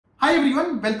Hi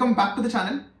everyone, welcome back to the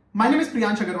channel. My name is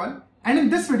Priyansh, and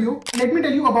in this video, let me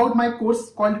tell you about my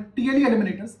course called TLE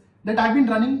Eliminators that I've been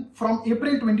running from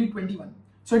April 2021.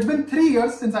 So it's been 3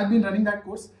 years since I've been running that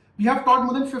course. We have taught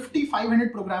more than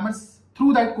 5,500 programmers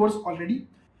through that course already.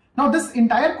 Now this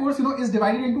entire course, is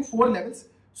divided into 4 levels.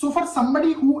 So for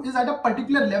somebody who is at a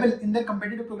particular level in their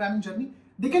competitive programming journey,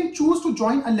 they can choose to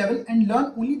join a level and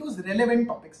learn only those relevant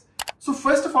topics. So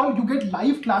first of all, you get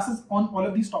live classes on all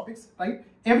of these topics, right?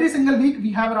 Every single week,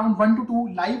 we have around 1 to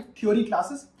 2 live theory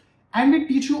classes, and we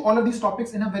teach you all of these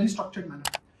topics in a very structured manner.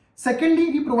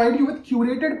 Secondly, we provide you with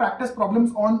curated practice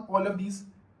problems on all of these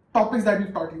topics that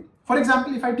we've taught you. For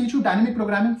example, if I teach you dynamic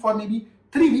programming for maybe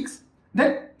 3 weeks,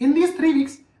 then in these 3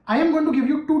 weeks, I am going to give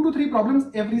you 2 to 3 problems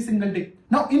every single day.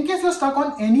 Now, in case you're stuck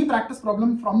on any practice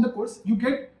problem from the course, you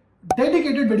get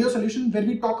dedicated video solution where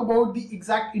we talk about the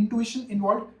exact intuition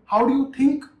involved. How do you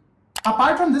think?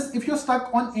 Apart from this, if you're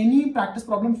stuck on any practice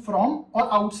problem from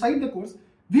or outside the course,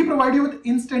 we provide you with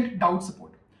instant doubt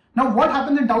support. Now, what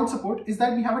happens in doubt support is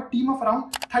that we have a team of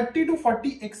around 30 to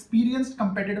 40 experienced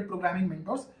competitive programming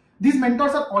mentors. These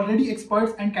mentors are already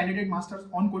experts and candidate masters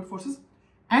on Codeforces,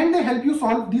 and they help you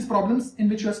solve these problems in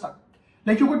which you're stuck.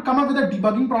 Like you could come up with a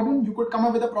debugging problem, you could come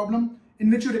up with a problem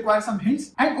in which you require some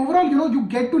hints, and overall, you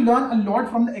get to learn a lot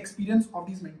from the experience of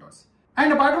these mentors.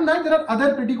 And apart from that, there are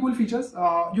other pretty cool features.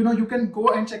 You can go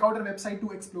and check out our website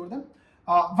to explore them.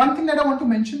 One thing that I want to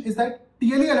mention is that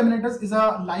TLE Eliminators is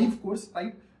a live course,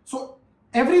 right? So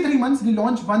every 3 months, we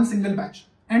launch one single batch.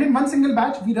 And in one single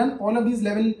batch, we run all of these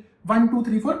level 1, 2,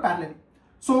 3, 4 parallelly.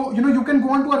 So, you can go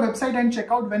onto our website and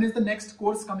check out when is the next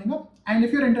course coming up. And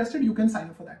if you're interested, you can sign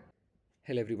up for that.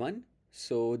 Hello everyone.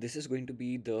 So this is going to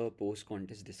be the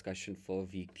post-contest discussion for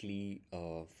weekly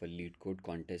for Leetcode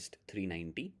Contest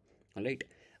 390. Alright,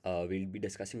 we'll be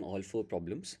discussing all 4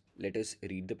 problems. Let us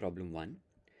read the problem 1.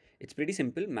 It's pretty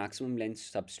simple. Maximum length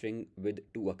substring with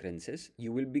 2 occurrences.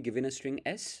 You will be given a string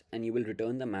S and you will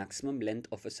return the maximum length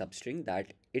of a substring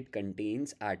that it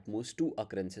contains at most 2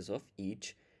 occurrences of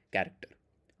each character.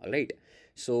 Alright,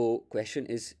 so question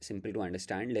is simple to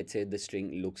understand. Let's say the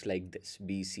string looks like this,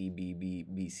 B, C, B, B,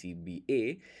 B, C, B,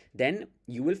 A. Then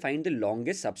you will find the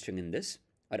longest substring in this,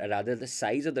 or rather the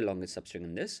size of the longest substring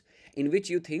in this, in which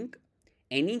you think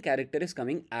any character is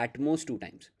coming at most 2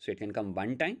 times. So it can come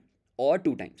 1 time or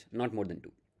 2 times, not more than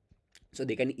 2. So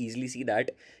they can easily see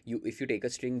that if you take a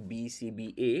string B, C,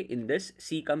 B, A, in this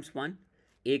C comes 1,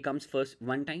 A comes first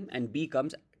 1 time and B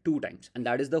comes 2 times, and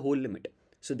that is the whole limit.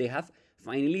 So they have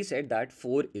finally said that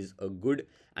 4 is a good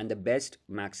and the best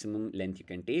maximum length you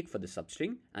can take for the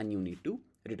substring, and you need to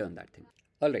return that thing.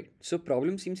 Alright, so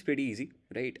problem seems pretty easy,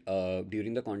 right?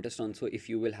 During the contest also, if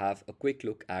you will have a quick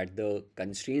look at the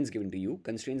constraints given to you,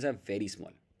 constraints are very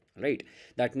small, right?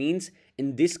 That means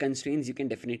in these constraints, you can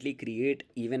definitely create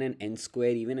even an n square,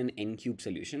 even an n cube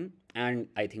solution. And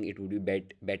I think it would be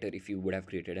better if you would have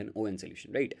created an ON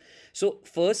solution, right? So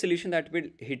first solution that will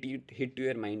hit to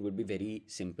your mind would be very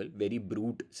simple, very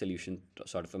brute solution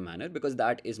sort of a manner, because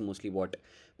that is mostly what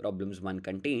problems 1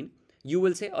 contain. You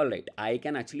will say, all right, I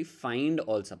can actually find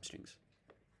all substrings,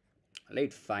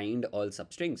 right? Find all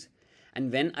substrings.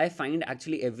 And when I find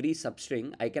actually every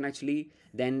substring, I can actually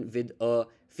then with a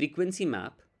frequency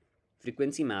map,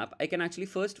 I can actually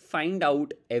first find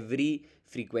out every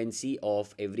frequency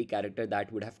of every character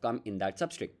that would have come in that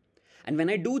substring. And when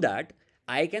I do that,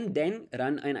 I can then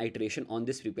run an iteration on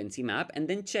this frequency map and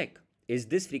then check, is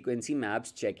this frequency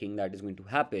maps checking that is going to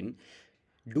happen?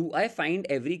 Do I find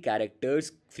every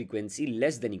character's frequency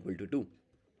less than equal to 2?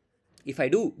 If I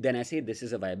do, then I say this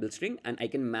is a viable string and I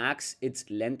can max its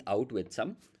length out with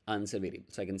some answer variable.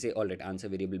 So I can say, all right, answer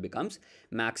variable becomes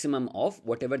maximum of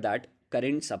whatever that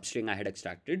current substring I had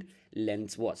extracted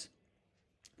length was.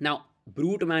 Now,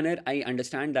 brute manner, I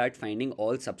understand that finding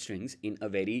all substrings in a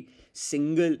very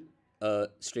single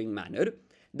string manner,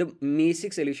 the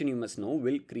basic solution you must know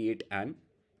will create an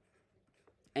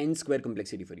n square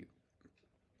complexity for you.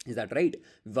 Is that right?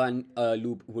 One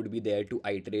loop would be there to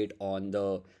iterate on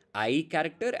the I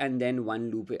character, and then one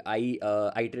loop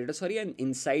iterator, and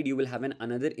inside you will have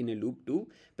another inner loop to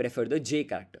prefer the J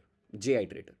character, J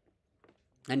iterator.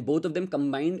 And both of them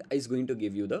combined is going to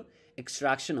give you the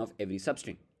extraction of every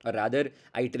substring, or rather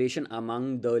iteration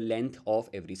among the length of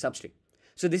every substring.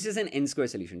 So this is an n square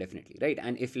solution definitely, right?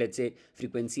 And if let's say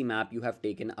frequency map you have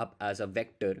taken up as a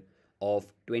vector of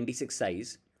 26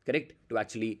 size, correct, to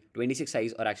actually 26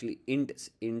 size, or actually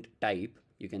int type,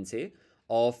 you can say,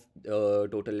 of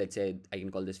total, let's say I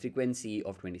can call this frequency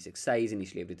of 26 size.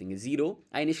 Initially everything is 0.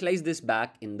 I initialize this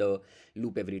back in the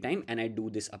loop every time and I do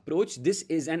this approach. This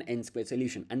is an n squared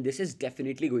solution and this is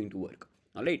definitely going to work.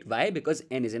 All right. Why? Because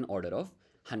n is an order of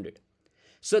 100.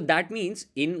 So that means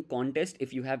in contest,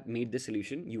 if you have made the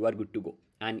solution, you are good to go.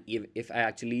 And if I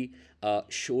actually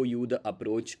show you the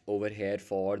approach over here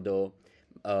for the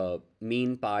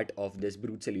main part of this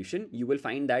brute solution, you will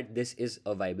find that this is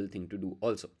a viable thing to do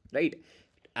also, right?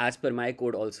 As per my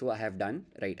code also I have done,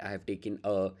 right? I have taken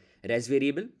a res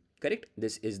variable, correct?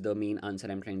 This is the main answer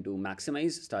I'm trying to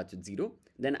maximize, starts with 0.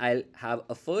 Then I'll have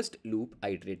a first loop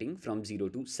iterating from 0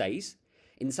 to size.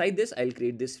 Inside this, I'll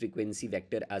create this frequency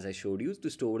vector as I showed you to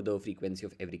store the frequency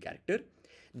of every character.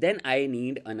 Then I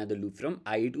need another loop from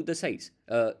I to the size.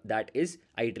 That is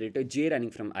iterator j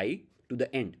running from I to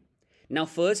the end. Now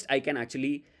first I can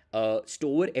actually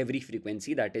store every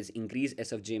frequency, that is increase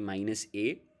s of j minus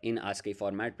a in ASCII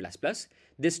format ++.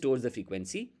 This stores the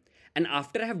frequency. And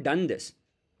after I have done this,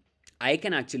 I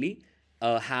can actually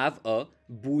have a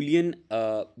boolean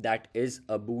that is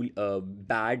a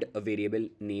bad variable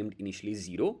named initially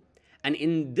 0. And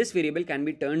in this variable can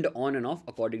be turned on and off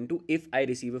according to if I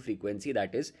receive a frequency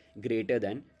that is greater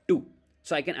than 2.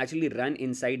 So I can actually run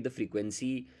inside the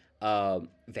frequency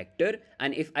vector,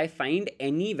 and if I find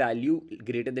any value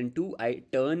greater than 2, I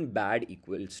turn bad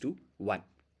equals to 1.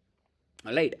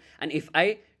 Alright, and if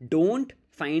I don't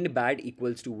find bad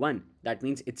equals to 1, that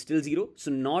means it's still 0. So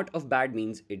not of bad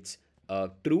means it's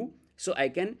true. So I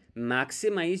can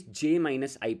maximize j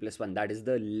minus I plus 1, that is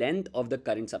the length of the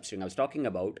current substring I was talking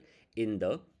about in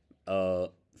the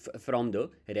from the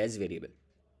res variable.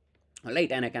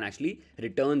 Alright, and I can actually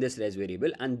return this res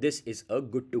variable, and this is a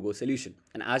good to go solution.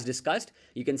 And as discussed,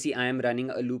 you can see I am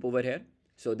running a loop over here.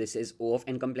 So this is O of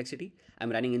n complexity.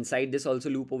 I'm running inside this also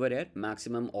loop over here,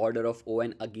 maximum order of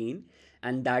O(n) again,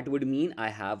 and that would mean I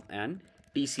have an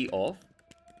TC of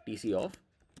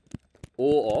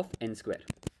O of n square.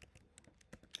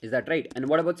 Is that right? And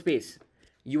what about space?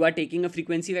 You are taking a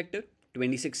frequency vector,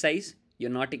 26 size. You're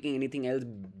not taking anything else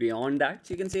beyond that.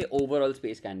 So you can say overall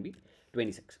space can be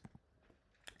 26.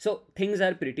 So things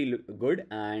are pretty good,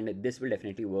 and this will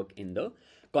definitely work in the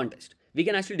contest. We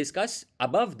can actually discuss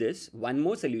above this one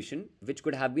more solution which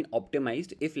could have been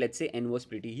optimized if, let's say, n was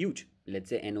pretty huge. Let's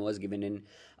say n was given in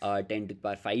 10 to the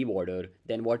power 5 order.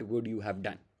 Then what would you have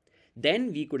done?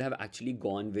 Then we could have actually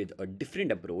gone with a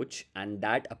different approach, and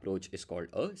that approach is called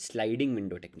a sliding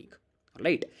window technique.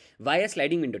 Right? Why a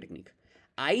sliding window technique?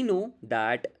 I know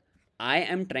that I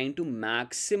am trying to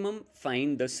maximum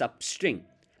find the substring,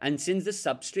 and since the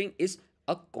substring is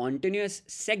a continuous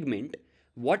segment,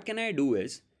 what can I do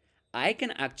is I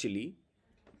can actually,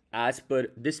 as per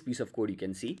this piece of code you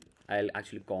can see, I'll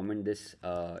actually comment this,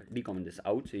 decomment this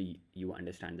out so you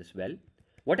understand this well.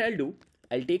 What I'll do,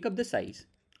 I'll take up the size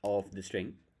of the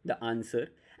string, the answer,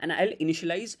 and I'll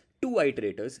initialize two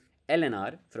iterators L and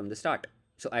R from the start.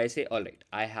 So I say, all right,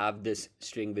 I have this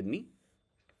string with me.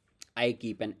 I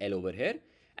keep an L over here,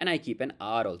 and I keep an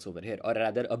R also over here, or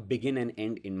rather a begin and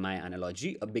end in my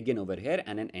analogy, a begin over here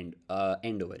and an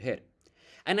end over here.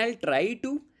 And I'll try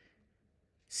to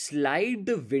slide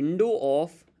the window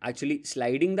of actually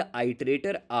sliding the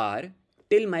iterator R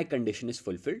till my condition is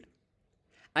fulfilled.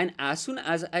 And as soon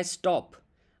as I stop,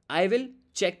 I will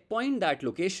checkpoint that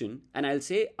location and I'll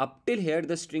say up till here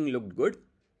the string looked good.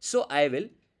 So I will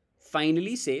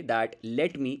finally say that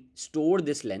let me store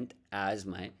this length as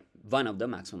my one of the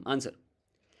maximum answer.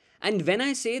 And when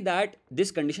I say that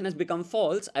this condition has become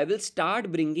false, I will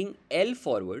start bringing L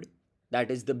forward,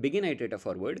 that is the begin iterator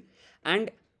forward,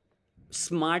 and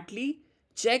smartly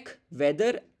check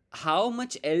whether how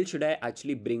much L should I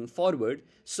actually bring forward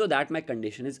so that my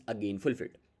condition is again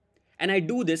fulfilled. And I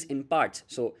do this in parts.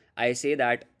 So I say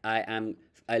that I am,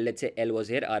 let's say L was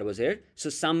here, R was here.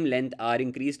 So some length R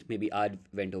increased, maybe R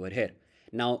went over here.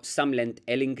 Now some length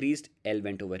L increased, L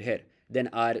went over here. Then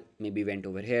R maybe went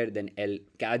over here, then L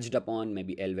catched upon,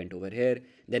 maybe L went over here,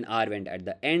 then R went at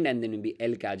the end, and then maybe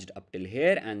L catched up till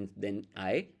here, and then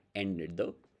I ended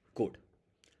the code.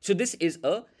 So this is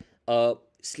a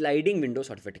sliding window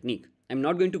sort of a technique. I'm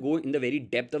not going to go in the very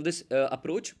depth of this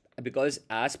approach because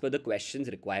as per the question's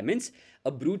requirements,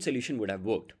 a brute solution would have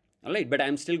worked. All right, but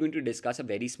I'm still going to discuss a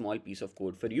very small piece of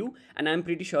code for you, and I'm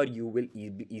pretty sure you will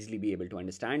easily be able to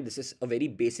understand. This is a very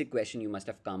basic question you must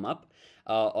have come up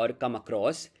or come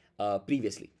across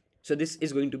previously. So this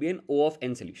is going to be an O of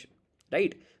n solution,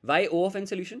 right? Why O of n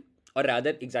solution? Or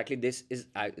rather, exactly this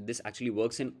actually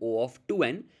works in O of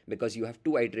 2n because you have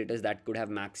two iterators that could have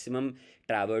maximum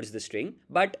traversed the string,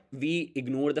 but we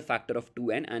ignore the factor of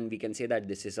 2n and we can say that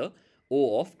this is a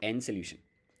O of n solution.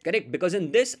 Correct, because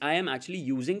in this I am actually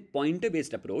using pointer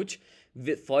based approach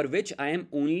for which I am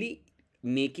only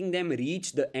making them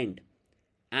reach the end,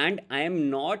 and I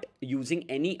am not using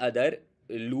any other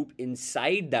loop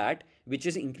inside that which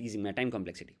is increasing my time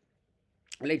complexity.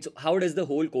 Right, so how does the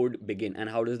whole code begin and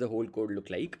how does the whole code look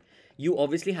like? You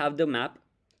obviously have the map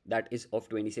that is of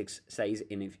 26 size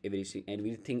in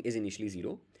everything is initially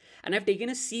 0. And I've taken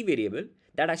a C variable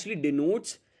that actually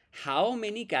denotes how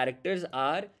many characters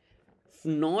are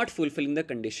not fulfilling the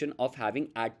condition of having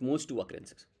at most 2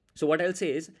 occurrences. So what I'll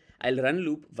say is, I'll run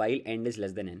loop while end is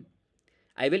less than n.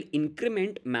 I will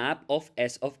increment map of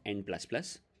s of n plus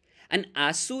plus. And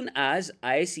as soon as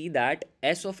I see that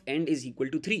s of n is equal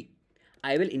to 3,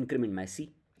 I will increment my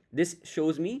c. This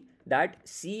shows me that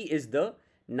c is the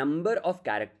number of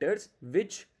characters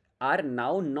which are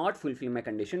now not fulfilling my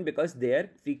condition because their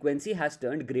frequency has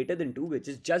turned greater than 2, which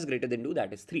is just greater than 2,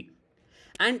 that is 3.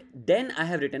 And then I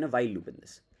have written a while loop in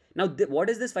this. Now, what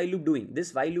is this while loop doing?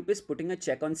 This while loop is putting a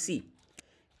check on c.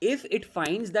 If it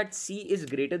finds that c is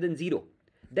greater than 0,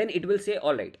 then it will say,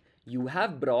 all right, you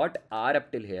have brought r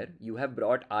up till here, you have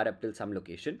brought r up till some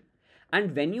location.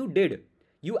 And when you did,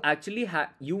 you actually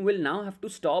you will now have to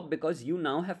stop because you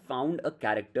now have found a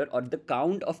character, or the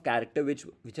count of character which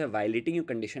are violating your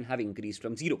condition have increased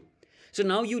from 0. So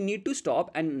now you need to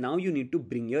stop and now you need to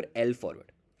bring your L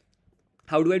forward.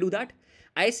 How do I do that?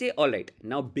 I say, all right,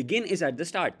 now begin is at the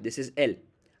start. This is L.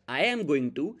 I am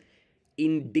going to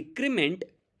decrement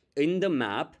in the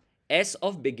map S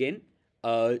of begin's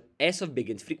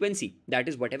frequency. That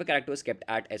is whatever character was kept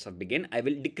at S of begin, I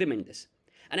will decrement this.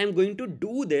 And I'm going to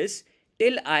do this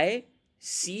till I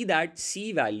see that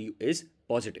C value is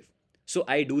positive. So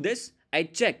I do this, I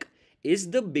check, is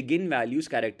the begin values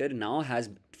character now has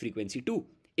frequency 2?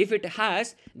 If it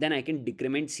has, then I can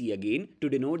decrement C again to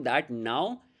denote that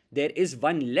now there is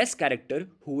one less character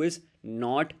who is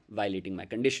not violating my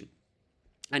condition.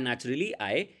 And naturally,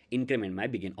 I increment my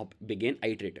begin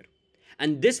iterator.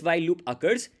 And this while loop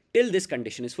occurs till this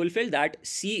condition is fulfilled, that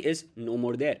C is no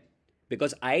more there.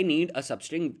 Because I need a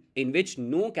substring in which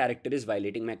no character is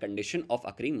violating my condition of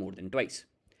occurring more than twice.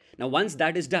 Now, once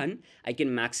that is done, I can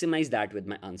maximize that with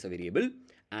my answer variable,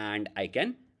 and I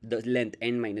can, the length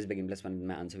n minus begin plus 1 with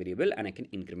my answer variable, and I can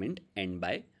increment n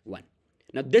by 1.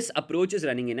 Now, this approach is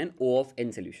running in an O of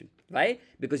n solution. Why?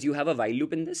 Because you have a while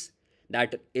loop in this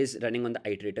that is running on the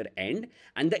iterator end,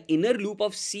 and the inner loop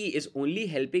of C is only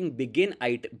helping begin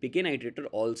iterator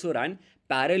also run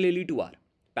parallelly to R,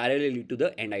 parallelly to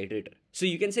the end iterator. So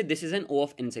you can say this is an O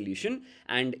of n solution,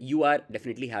 and you are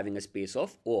definitely having a space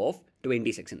of O of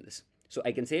 26 in this. So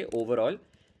I can say overall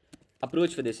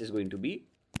approach for this is going to be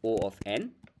O of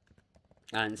n,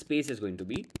 and space is going to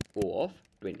be O of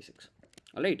 26.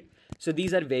 All right. So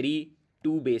these are very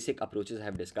two basic approaches I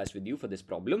have discussed with you for this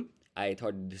problem. I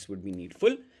thought this would be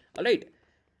needful. All right.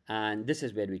 And this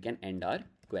is where we can end our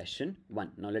question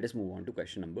 1. Now let us move on to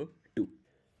question number 2.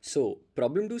 So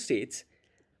problem 2 states,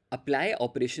 apply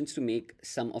operations to make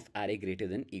sum of array greater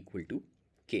than equal to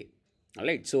k. All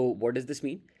right. So what does this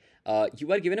mean?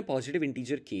 You are given a positive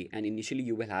integer k, and initially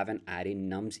you will have an array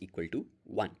nums equal to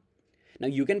 1. Now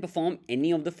you can perform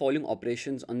any of the following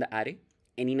operations on the array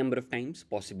any number of times,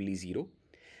 possibly 0.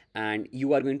 And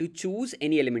you are going to choose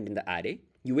any element in the array.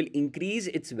 You will increase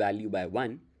its value by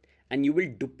 1, and you will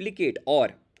duplicate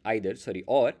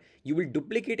you will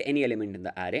duplicate any element in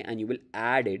the array and you will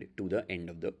add it to the end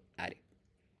of the array.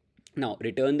 Now,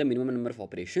 return the minimum number of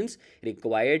operations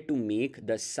required to make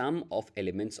the sum of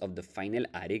elements of the final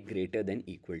array greater than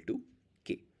equal to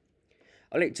k.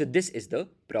 Alright, so this is the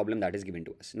problem that is given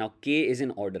to us. Now, k is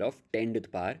in order of 10 to the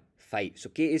power 5. So,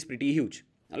 k is pretty huge.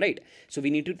 Alright, so we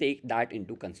need to take that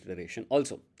into consideration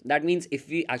also. That means if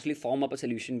we actually form up a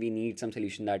solution, we need some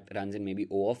solution that runs in maybe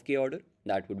O of k order.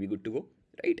 That would be good to go,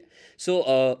 right?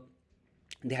 So,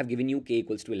 they have given you k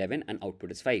equals to 11 and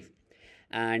output is 5.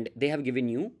 And they have given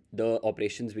you the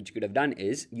operations which you could have done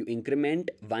is you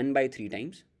increment 1 by 3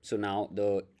 times. So now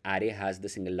the array has the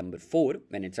single number 4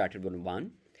 when it started with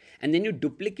 1. And then you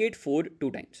duplicate 4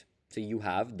 2 times. So you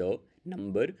have the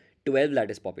number 12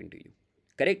 that is popping to you.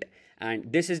 Correct?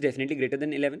 And this is definitely greater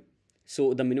than 11.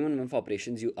 So the minimum number of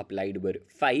operations you applied were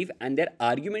 5. And their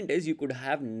argument is you could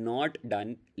have not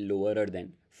done lower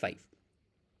than 5.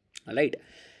 Alright.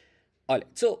 Alright.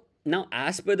 So now,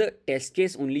 as per the test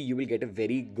case only, you will get a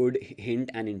very good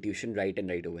hint and intuition right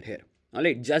over here.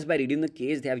 Alright, just by reading the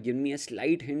case, they have given me a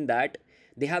slight hint that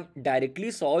they have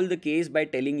directly solved the case by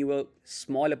telling you a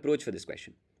small approach for this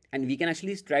question. And we can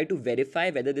actually try to verify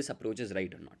whether this approach is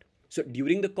right or not. So,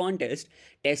 during the contest,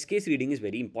 test case reading is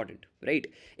very important, right?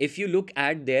 If you look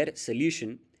at their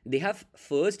solution, they have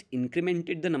first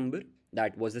incremented the number,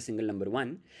 that was the single number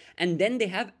 1, and then they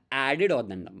have added on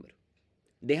the number.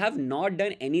 They have not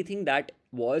done anything that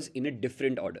was in a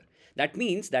different order. That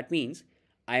means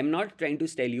I am not trying to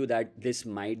tell you that this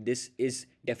is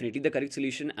definitely the correct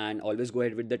solution and always go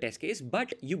ahead with the test case,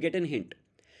 but you get a hint.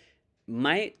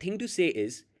 My thing to say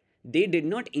is they did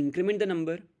not increment the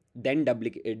number, then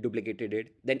duplicated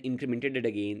it, then incremented it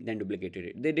again, then duplicated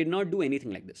it. They did not do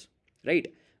anything like this,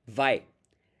 right? Why?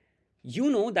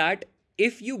 You know that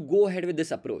if you go ahead with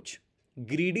this approach,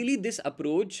 greedily this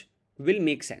approach will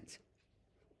make sense.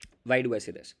 Why do I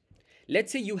say this?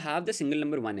 Let's say you have the single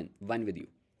number 1 with you,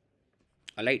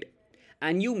 all right?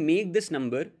 And you make this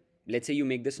number, let's say you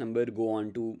make this number go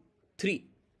on to 3.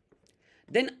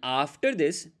 Then after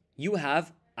this, you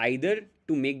have either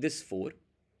to make this 4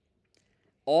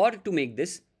 or to make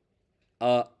this,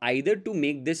 4,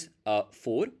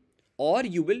 or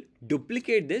you will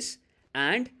duplicate this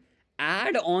and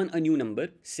add on a new number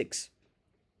 6.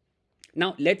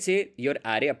 Now, let's say your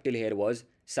array up till here was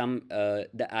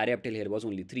the array up till here was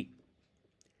only 3.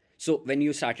 So when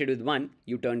you started with 1,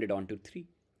 you turned it on to 3.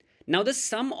 Now the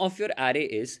sum of your array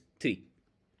is 3.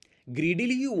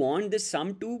 Greedily, you want the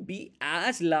sum to be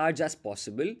as large as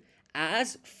possible,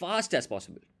 as fast as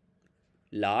possible.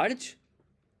 Large,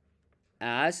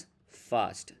 as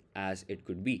fast as it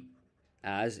could be.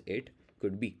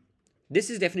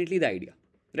 This is definitely the idea,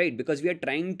 right? Because we are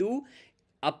trying to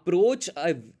approach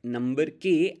a number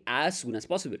k as soon as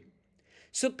possible.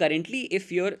 So currently,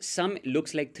 if your sum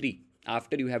looks like 3,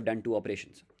 after you have done 2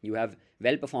 operations, you have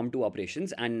well performed 2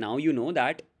 operations, and now you know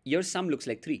that your sum looks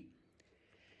like 3.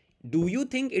 Do you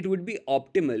think it would be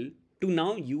optimal to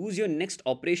now use your next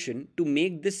operation to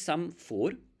make this sum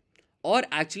 4, or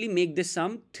actually make this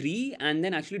sum 3 and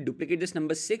then actually duplicate this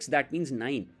number 6? That means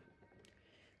 9.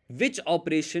 Which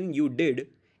operation you did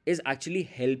is actually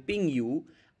helping you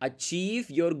achieve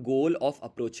your goal of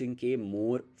approaching k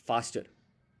more faster?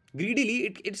 Greedily,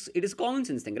 it is common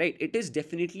sense thing, right? It is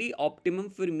definitely optimum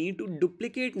for me to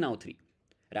duplicate now 3.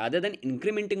 Rather than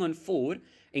incrementing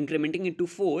it to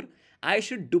 4, I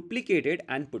should duplicate it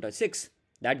and put a 6.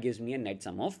 That gives me a net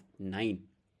sum of 9.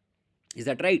 Is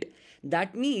that right?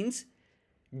 That means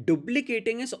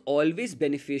duplicating is always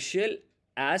beneficial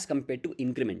as compared to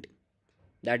incrementing.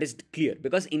 That is clear,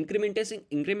 because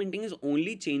incrementing is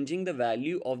only changing the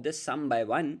value of the sum by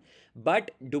 1,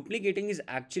 but duplicating is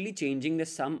actually changing the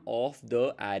sum of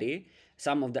the array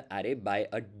by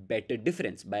a better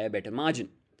difference, by a better margin.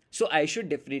 So I should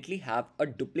definitely have a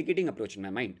duplicating approach in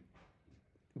my mind.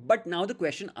 But now the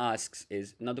question comes,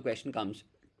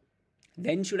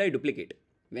 when should I duplicate?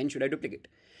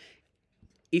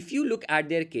 If you look at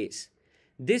their case,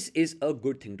 this is a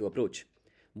good thing to approach.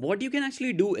 What you can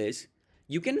actually do is,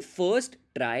 you can first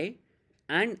try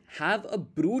and have a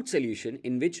brute solution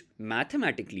in which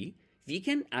mathematically we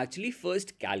can actually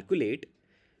first calculate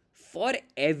for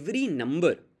every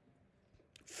number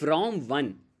from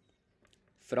 1,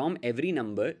 from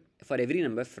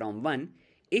 1,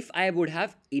 if I would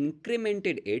have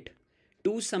incremented it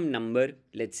to some number,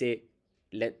 let's say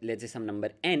some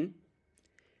number n,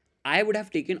 I would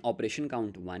have taken operation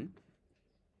count 1,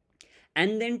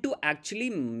 and then to actually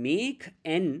make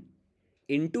n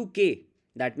into k,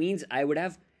 that means I would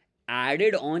have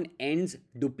added on n's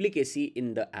duplicacy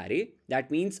in the array.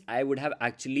 That means I would have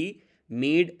actually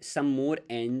made some more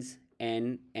n's,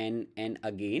 n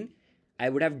again. I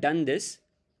would have done this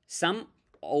sum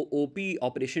OP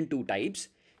operation 2 times,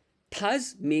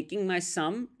 thus making my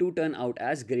sum to turn out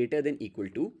as greater than equal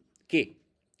to k.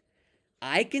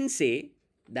 I can say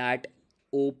that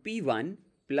OP1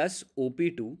 plus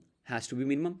OP2 has to be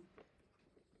minimum.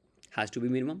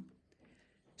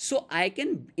 So I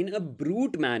can, in a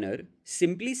brute manner,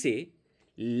 simply say,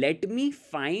 let me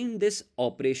find this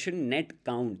operation net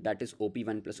count, that is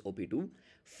OP1 plus OP2,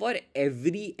 for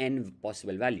every n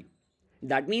possible value.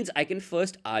 That means I can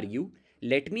first argue,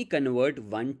 let me convert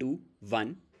 1 to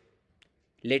 1,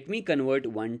 let me convert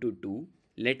 1 to 2,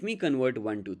 let me convert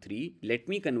 1 to 3, let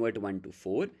me convert 1 to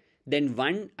 4, then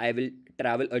 1 I will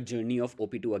travel a journey of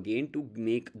OP2 again to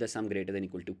make the sum greater than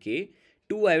equal to k.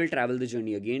 2, I will travel the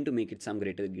journey again to make it sum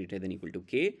greater than equal to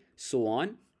k, so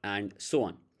on and so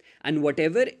on. And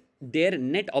whatever their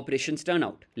net operations turn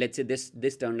out, let's say this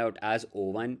turned out as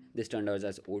O1, this turned out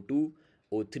as O2,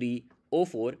 O3,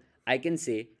 O4, I can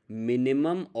say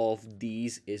minimum of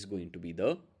these is going to be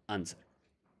the answer.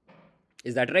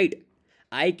 Is that right?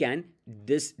 I can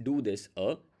do this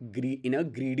in a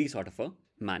greedy sort of a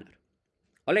manner.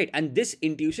 Alright, and this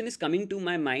intuition is coming to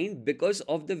my mind because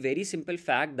of the very simple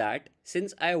fact that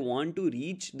since I want to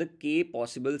reach the k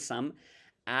possible sum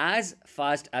as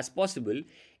fast as possible,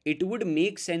 it would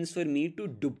make sense for me to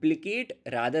duplicate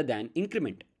rather than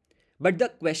increment. But the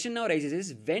question now arises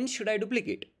is, when should I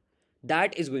duplicate?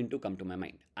 That is going to come to my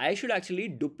mind. I should actually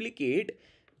duplicate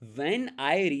when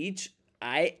I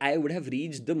would have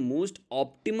reached the most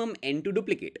optimum n to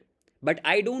duplicate, but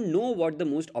I don't know what the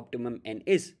most optimum n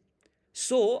is.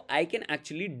 So I can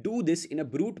actually do this in a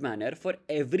brute manner for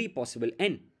every possible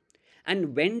n.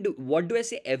 And what do I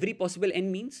say every possible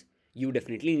n means? You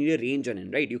definitely need a range on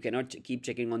n, right? You cannot keep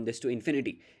checking on this to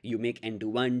infinity. You make n to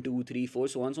 1, 2, 3, 4,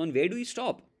 so on, so on. Where do you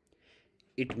stop?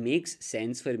 It makes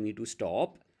sense for me to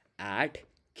stop at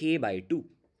k by 2.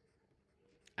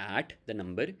 At the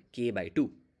number k by 2.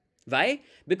 Why?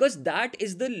 Because that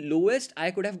is the lowest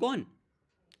I could have gone.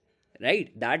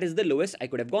 Right? That is the lowest I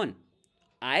could have gone.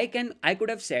 I could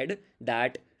have said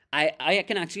that I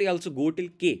can actually also go till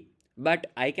k, but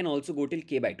I can also go till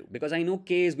k by 2 because I know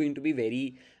k is going to be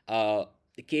very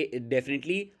k,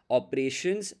 definitely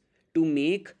operations to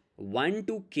make 1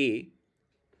 to k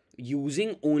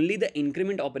using only the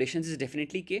increment operations is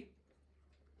definitely k.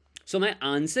 So my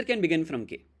answer can begin from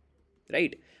k,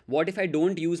 right? What if I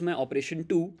don't use my operation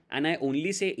 2 and I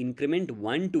only say increment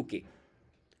 1 to k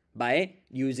by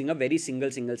using a very single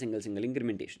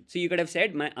incrementation? So you could have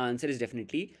said my answer is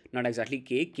definitely not exactly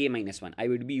k minus 1. I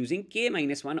would be using k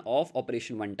minus 1 of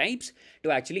operation 1 types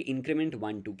to actually increment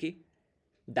 1 to k.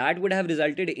 That would have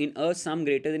resulted in a sum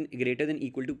greater than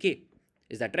equal to k.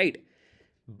 Is that right?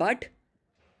 But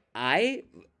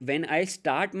when I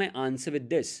start my answer with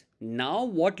this, now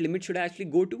what limit should I actually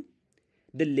go to?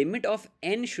 The limit of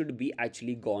n should be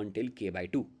actually gone till k by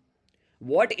 2.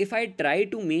 What if I try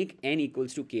to make n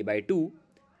equals to k by 2?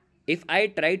 If I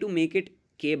try to make it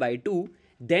k by 2,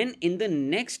 then in the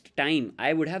next time,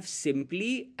 I would have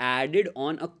simply added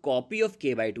on a copy of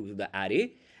k by 2 to the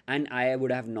array, and I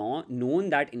would have known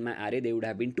that in my array there would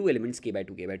have been 2 elements k by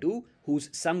 2, whose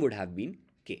sum would have been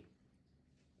k.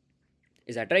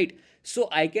 Is that right? So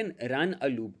I can run a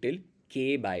loop till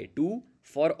k by 2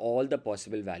 for all the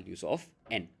possible values of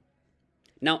n.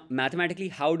 Now, mathematically,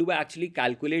 how do I actually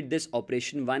calculate this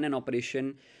operation 1 and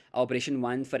operation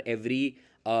 1 for every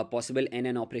possible n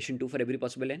and operation 2 for every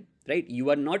possible n, right? You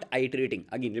are not iterating.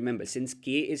 Again, remember, since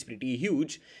k is pretty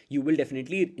huge, you will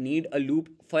definitely need a loop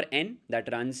for n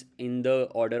that runs in the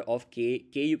order of k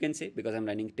you can say, because I'm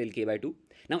running till k by 2.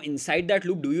 Now, inside that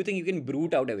loop, do you think you can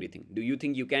brute out everything? Do you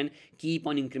think you can keep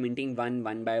on incrementing 1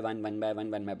 by 1, 1 by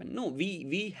 1, 1 by 1? No,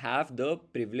 we have the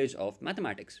privilege of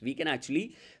mathematics. We can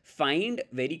actually find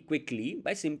very quickly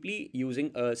by simply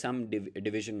using some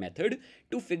division method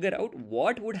to figure out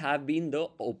what would have been the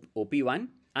OP1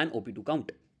 and OP2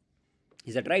 count.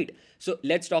 Is that right? So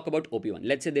let's talk about OP1.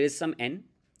 Let's say there is some n,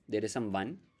 there is some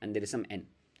 1, and there is some n.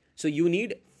 So you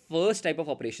need first type of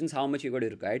operations, how much you're going to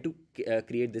require to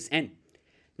create this n.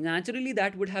 Naturally,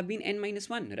 that would have been n minus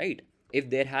 1, right?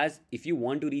 If you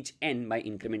want to reach n by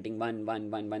incrementing 1, 1,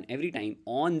 1, 1 every time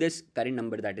on this current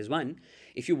number that is 1,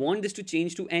 if you want this to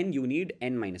change to n, you need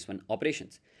n minus 1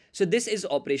 operations. So this is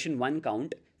operation 1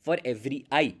 count for every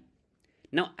I.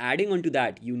 Now adding on to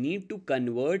that, you need to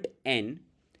convert n,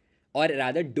 or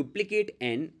rather duplicate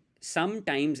n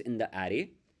sometimes in the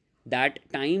array. That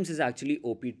times is actually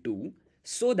OP2,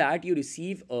 so that you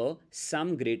receive a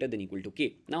sum greater than equal to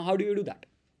k. Now how do you do that?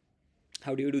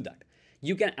 How do you do that?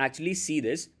 You can actually see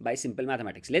this by simple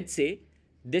mathematics. Let's say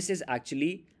this is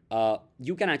actually,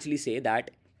 you can actually say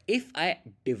that if I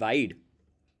divide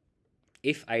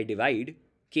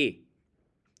k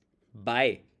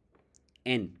by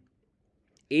n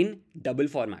in double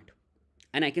format,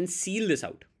 and I can seal this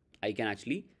out, I can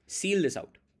actually seal this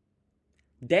out,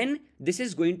 then this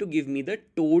is going to give me the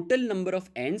total number of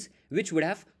n's which would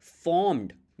have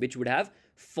formed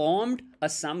a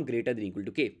sum greater than equal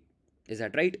to k. Is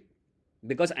that right?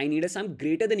 Because I need a sum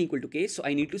greater than equal to k, so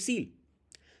I need to seal.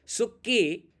 So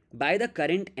k by the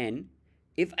current n,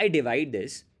 if I divide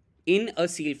this in a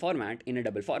seal format, in a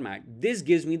double format, this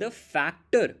gives me the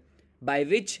factor by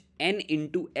which n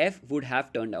into f would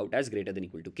have turned out as greater than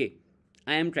equal to k.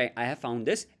 I have found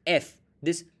this f,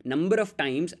 this number of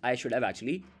times I should have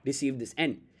actually received this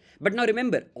n. But now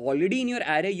remember, already in your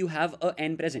array you have a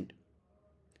n present.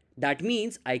 That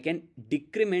means I can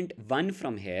decrement 1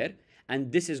 from here, and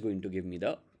this is going to give me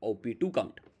the OP2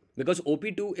 count. Because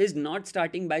OP2 is not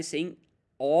starting by saying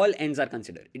all n's are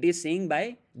considered. It is saying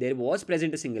by there was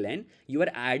present a single n, you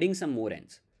are adding some more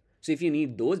n's. So if you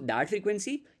need that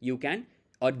frequency, you can,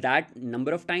 or that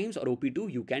number of times, or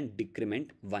OP2, you can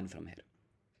decrement 1 from here.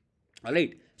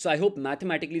 Alright, so I hope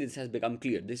mathematically this has become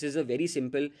clear. This is a very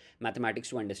simple mathematics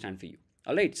to understand for you.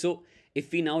 Alright, so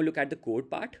if we now look at the code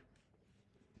part,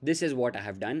 this is what I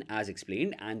have done as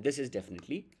explained, and this is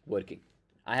definitely working.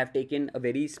 I have taken a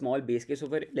very small base case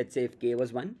over it. Let's say if k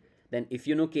was 1, then if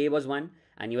you know k was 1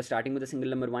 and you are starting with a single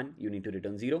number 1, you need to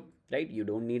return 0, right? You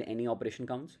don't need any operation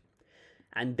counts.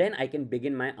 and then I can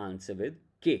begin my answer with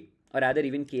k, or rather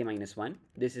even k minus 1.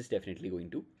 This is definitely going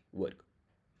to work.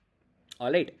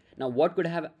 All right, now what could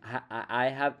I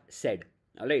have said?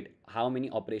 All right, how many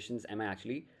operations am I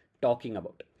actually talking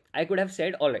about? I could have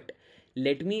said, all right,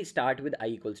 let me start with I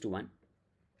equals to 1.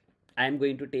 I am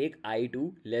going to take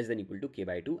I2 less than equal to k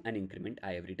by 2 and increment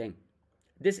I every time.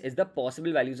 This is the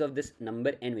possible values of this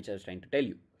number n which I was trying to tell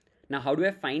you. Now, how do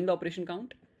I find the operation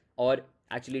count, or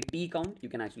actually t count? You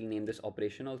can actually name this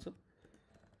operation also.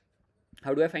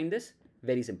 How do I find this?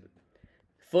 Very simple.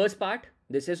 First part,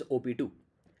 this is OP2.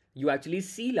 You actually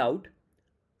seal out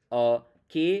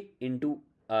k into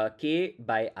k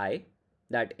by I,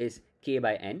 that is k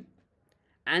by n,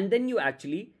 and then you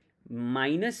actually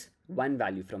minus one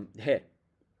value from here.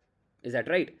 Is that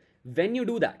right? When you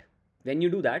do that,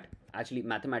 actually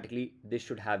mathematically this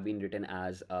should have been written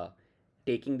as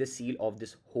taking the seal of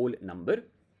this whole number,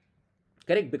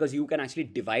 correct? Because you can actually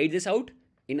divide this out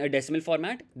in a decimal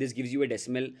format. This gives you a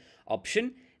decimal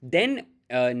option. Then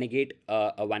negate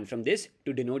a 1 from this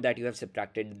to denote that you have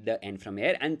subtracted the n from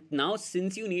here. And now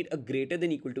since you need a greater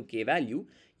than equal to k value,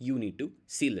 you need to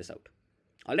seal this out.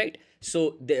 All right.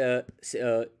 So the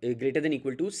greater than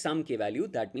equal to some k value,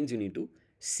 that means you need to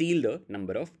seal the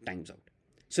number of times out.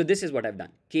 So this is what I've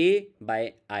done. K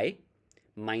by I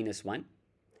minus 1.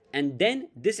 And then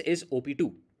this is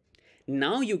OP2.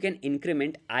 Now you can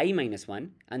increment I minus 1,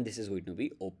 and this is going to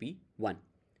be OP1.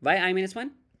 Why I minus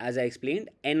 1? As I explained,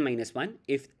 n minus 1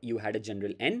 if you had a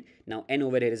general n. Now n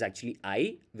over here is actually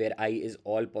I, where I is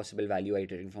all possible value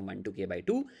iterating from 1 to k by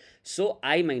 2. So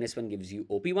I minus 1 gives you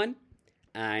OP1,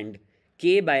 and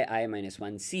k by I minus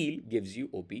 1 seal gives you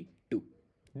OP2.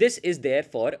 This is there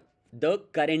for the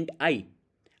current I,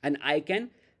 and I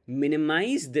can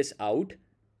minimize this out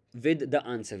with the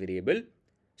answer variable,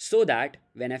 so that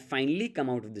when I finally come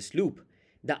out of this loop,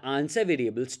 the answer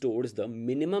variable stores the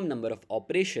minimum number of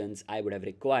operations I would have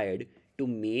required to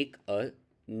make a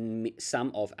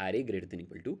sum of array greater than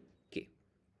equal to k.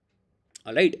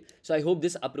 All right. So I hope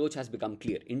this approach has become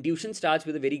clear. Intuition starts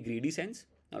with a very greedy sense.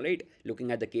 All right.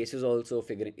 Looking at the cases also,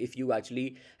 figuring if you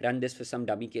actually run this for some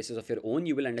dummy cases of your own,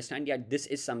 you will understand, yeah, this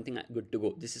is something good to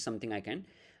go. This is something I can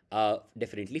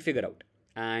definitely figure out.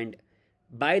 And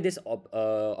by this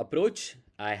approach,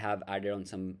 I have added on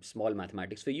some small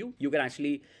mathematics for you. You can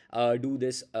actually do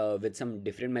this with some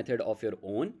different method of your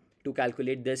own to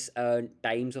calculate this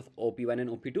times of OP1 and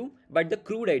OP2, but the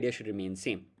crude idea should remain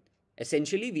same.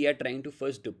 Essentially, we are trying to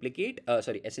first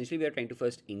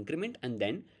increment and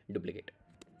then duplicate.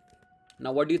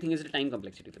 Now, what do you think is the time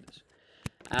complexity for this?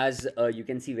 As you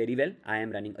can see very well, I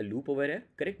am running a loop over here,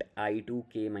 correct? I2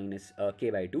 k minus k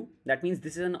by 2. That means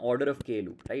this is an order of k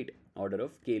loop, right? Order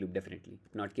of k loop, definitely.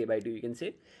 Not k by 2, you can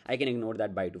say. I can ignore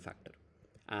that by 2 factor.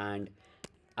 And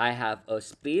I have a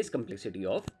space complexity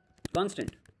of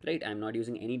constant, right? I'm not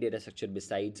using any data structure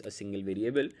besides a single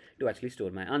variable to actually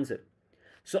store my answer.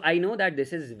 So I know that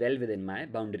this is well within my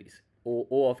boundaries.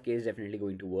 O of k is definitely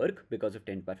going to work because of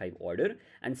 10 to the power 5 order,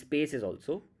 and space is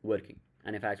also working.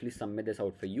 And if I actually submit this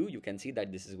out for you, you can see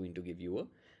that this is going to give you a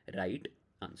right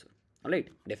answer. All right,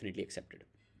 definitely accepted.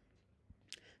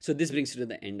 So this brings us to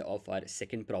the end of our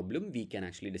second problem. We can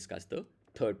actually discuss the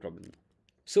third problem now.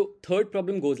 So third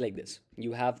problem goes like this.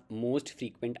 You have most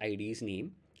frequent IDs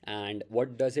name, and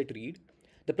what does it read?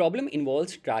 The problem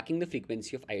involves tracking the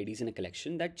frequency of IDs in a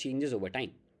collection that changes over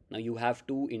time. Now you have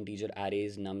two integer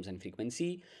arrays, nums and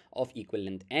frequency of equal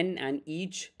length n, and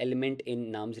each element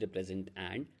in nums represent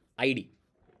an ID.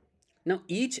 Now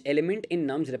each element in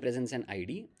nums represents an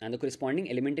ID, and the corresponding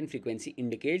element in frequency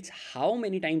indicates how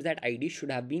many times that ID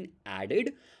should have been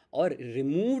added or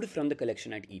removed from the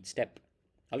collection at each step.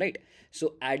 All right.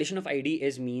 So addition of ID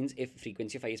means if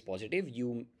frequency of I is positive,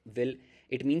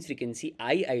 it means frequency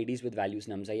I IDs with values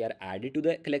nums I are added to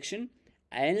the collection.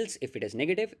 Else if it is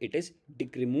negative, it is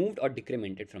removed or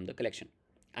decremented from the collection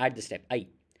at the step I.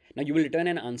 Now you will return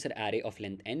an answer array of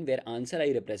length n, where answer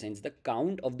I represents the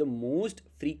count of the most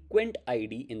frequent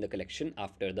ID in the collection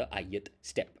after the ith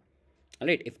step.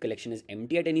 Alright, if collection is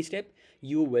empty at any step,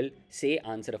 you will say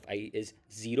answer of I is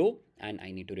 0, and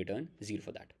I need to return 0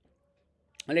 for that.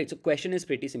 Alright, so question is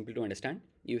pretty simple to understand.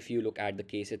 If you look at the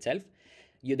case itself,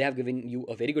 they have given you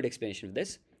a very good explanation of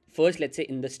this. First, let's say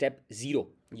in the step 0,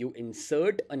 you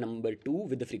insert a number 2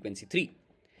 with the frequency 3.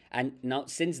 And now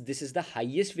since this is the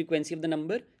highest frequency of the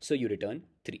number, so you return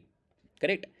 3,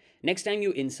 correct? Next time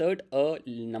you insert a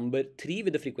number 3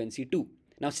 with the frequency 2.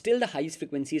 Now still the highest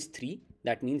frequency is 3.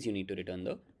 That means you need to return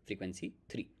the frequency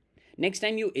 3. Next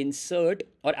time you insert,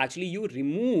 or actually you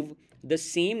remove the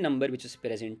same number which is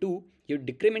present 2, you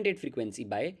decremented frequency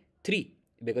by 3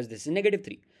 because this is negative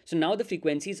 3. So now the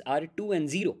frequencies are 2 and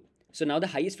 0. So now the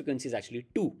highest frequency is actually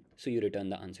 2. So you return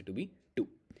the answer to be 2.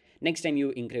 Next time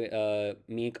you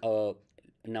make a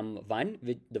num1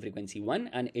 with the frequency 1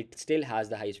 and it still has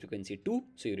the highest frequency 2.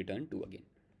 So you return 2 again.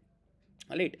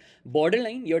 Alright,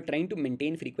 borderline, you're trying to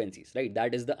maintain frequencies, right?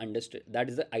 That is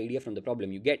the idea from the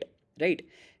problem you get, right?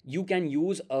 You can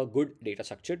use a good data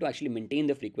structure to actually maintain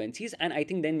the frequencies, and I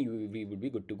think then we would be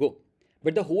good to go.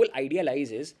 But the whole idea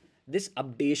lies is this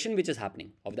updation which is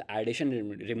happening of the addition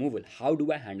and removal. How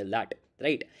do I handle that,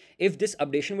 right? If this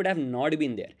updation would have not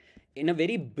been there, in a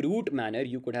very brute manner,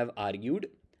 you could have argued,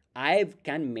 if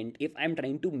I'm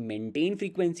trying to maintain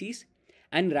frequencies,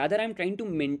 and rather I'm trying to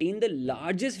maintain the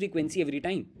largest frequency every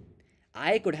time,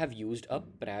 I could have used a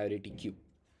priority queue.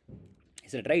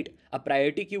 Is that right? A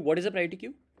priority queue, what is a priority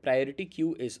queue? Priority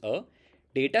queue is a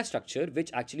data structure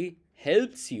which actually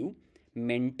helps you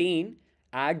maintain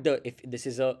if this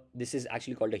is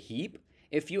actually called a heap.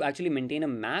 If you actually maintain a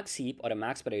max heap or a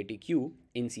max priority queue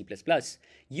in C++,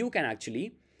 you can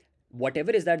actually,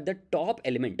 whatever is that the top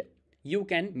element, you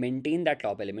can maintain that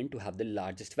top element to have the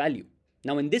largest value.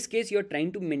 Now, in this case, you're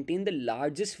trying to maintain the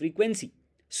largest frequency.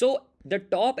 So the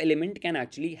top element can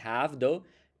actually have the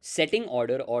setting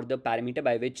order or the parameter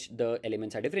by which the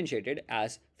elements are differentiated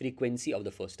as frequency of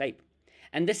the first type.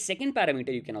 And the second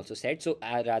parameter you can also set. So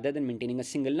rather than maintaining a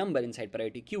single number inside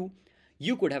priority queue,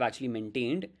 you could have actually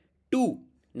maintained two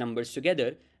numbers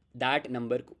together. That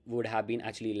number would have been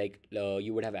actually like,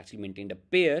 you would have actually maintained a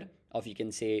pair of, you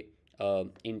can say,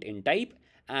 int type,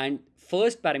 and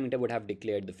first parameter would have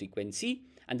declared the frequency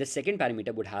and the second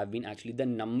parameter would have been actually the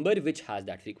number which has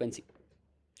that frequency.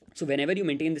 So whenever you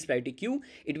maintain this priority queue,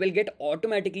 it will get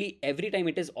automatically, every time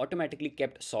it is automatically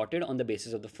kept sorted on the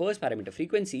basis of the first parameter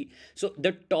frequency. So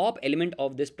the top element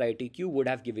of this priority queue would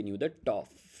have given you the top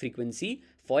frequency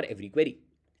for every query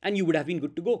and you would have been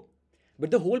good to go. But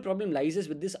the whole problem lies is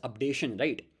with this updation,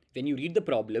 right? When you read the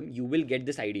problem, you will get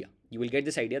this idea. You will get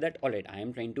this idea that, all right, I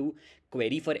am trying to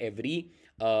query for every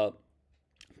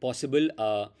possible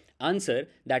answer.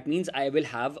 That means I will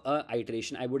have a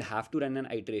iteration. I would have to run an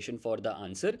iteration for the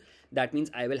answer. That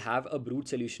means I will have a brute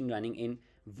solution running in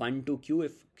 1 to q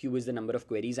if q is the number of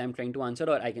queries I'm trying to answer,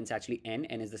 or I can say actually n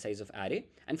is the size of array.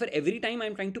 And for every time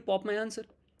I'm trying to pop my answer,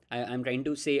 I'm trying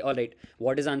to say, all right,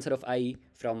 what is answer of I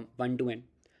from 1 to n?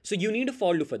 So you need a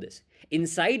for loop for this.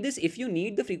 Inside this, if you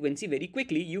need the frequency very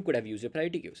quickly, you could have used a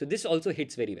priority queue. So this also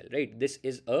hits very well, right? This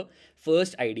is a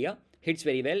first idea, hits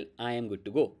very well. I am good to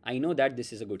go. I know that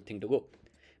this is a good thing to go.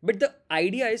 But the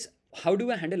idea is, how do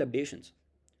I handle updations?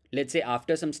 Let's say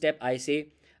after some step, I say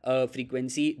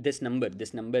frequency, this number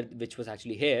which was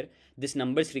actually here, this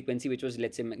number's frequency, which was,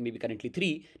 let's say, maybe currently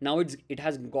 3. Now it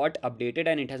has got updated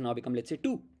and it has now become, let's say,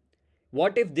 2.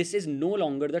 What if this is no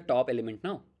longer the top element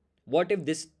now? What if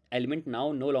this element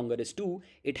now no longer is 2,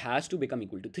 it has to become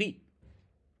equal to 3.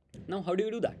 Now, how do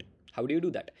you do that? How do you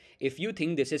do that? If you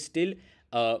think this is still,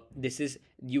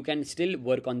 you can still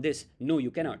work on this. No,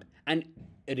 you cannot. And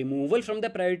removal from the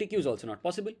priority queue is also not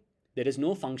possible. There is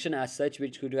no function as such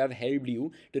which could have helped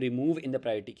you to remove in the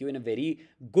priority queue in a very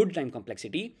good time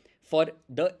complexity for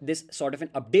this sort of an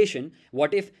updation.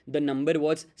 What if the number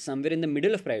was somewhere in the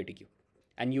middle of priority queue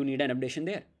and you need an updation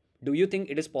there? Do you think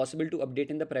it is possible to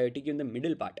update in the priority queue in the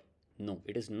middle part? No,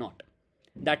 it is not.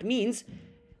 That means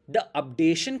the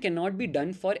updation cannot be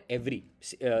done for every,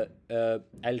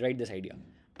 I'll write this idea.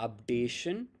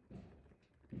 Updation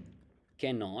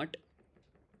cannot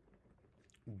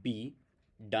be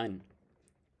done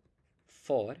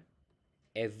for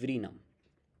every num.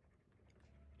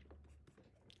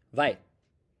 Why?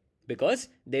 Because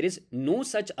there is no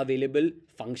such available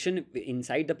function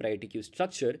inside the priority queue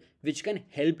structure which can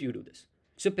help you do this.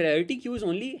 So priority queue is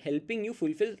only helping you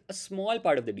fulfill a small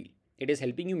part of the deal. It is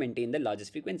helping you maintain the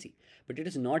largest frequency, but it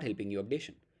is not helping you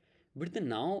updation. But the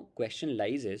now question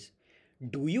lies is,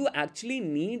 do you actually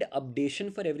need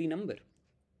updation for every number?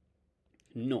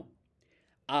 No.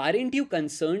 Aren't you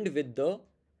concerned with the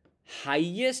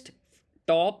highest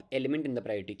top element in the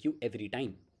priority queue every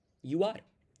time? You are.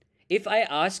 If I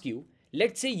ask you,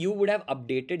 let's say you would have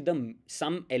updated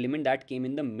some element that came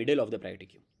in the middle of the priority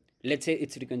queue. Let's say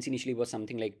its frequency initially was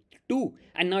something like 2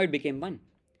 and now it became 1.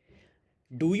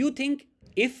 Do you think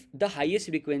if the highest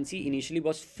frequency initially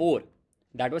was 4,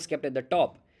 that was kept at the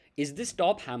top, is this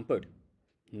top hampered?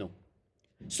 No.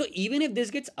 So even if this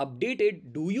gets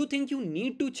updated, do you think you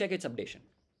need to check its updation?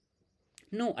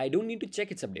 No, I don't need to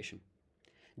check its updation.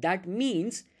 That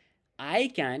means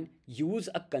I can use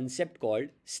a concept called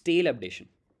stale updation.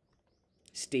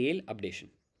 Stale updation.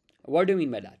 What do you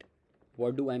mean by that?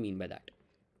 What do I mean by that?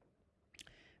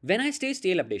 When I say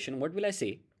stale updation, what will I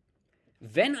say?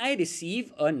 When I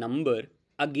receive a number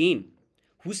again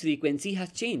whose frequency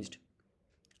has changed,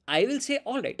 I will say,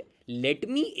 all right, let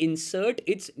me insert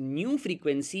its new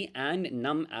frequency and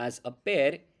num as a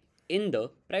pair in the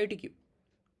priority queue.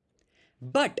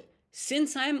 But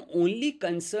since I am only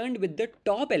concerned with the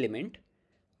top element,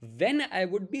 when I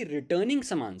would be returning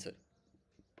some answer,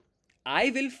 I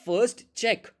will first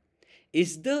check,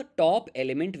 is the top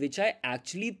element which I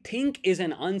actually think is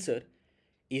an answer,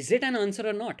 is it an answer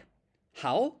or not?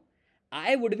 How?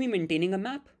 I would be maintaining a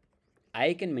map.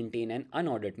 I can maintain an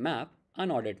unordered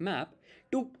map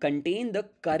to contain the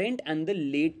current and the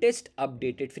latest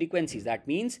updated frequencies. That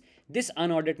means this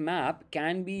unordered map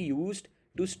can be used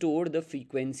to store the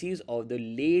frequencies of the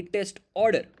latest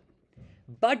order.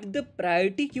 But the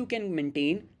priority queue can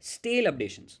maintain stale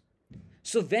updations.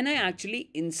 So when I actually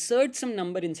insert some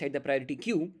number inside the priority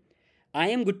queue, I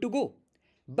am good to go.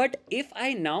 But if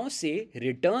I now say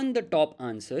return the top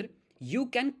answer, you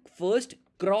can first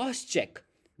cross check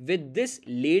with this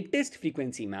latest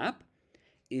frequency map.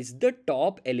 Is the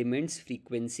top element's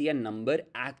frequency and number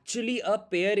actually a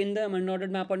pair in the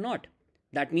unordered map or not?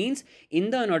 That means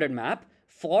in the unordered map,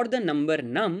 for the number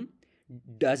num,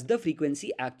 does the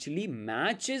frequency actually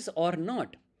matches or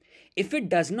not? If it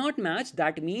does not match,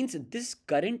 that means this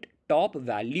current top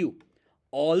value,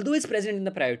 although it's present in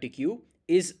the priority queue,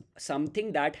 is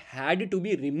something that had to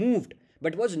be removed,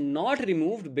 but was not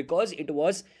removed because it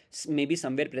was maybe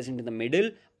somewhere present in the middle,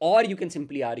 or you can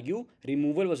simply argue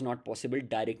removal was not possible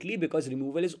directly because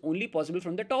removal is only possible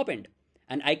from the top end,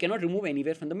 and I cannot remove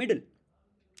anywhere from the middle.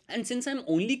 And since I'm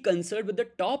only concerned with the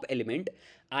top element,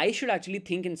 I should actually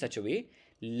think in such a way,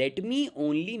 let me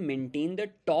only maintain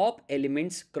the top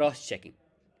elements cross-checking.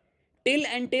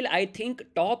 Until I think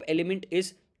top element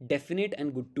is definite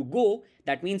and good to go,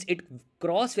 that means it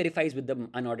cross-verifies with the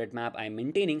unordered map I am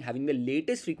maintaining, having the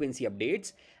latest frequency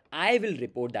updates, I will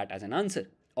report that as an answer,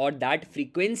 or that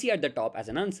frequency at the top as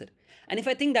an answer. And if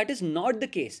I think that is not the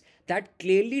case, that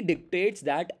clearly dictates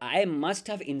that I must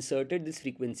have inserted this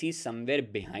frequency somewhere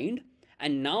behind,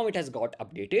 and now it has got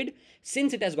updated.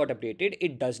 Since it has got updated,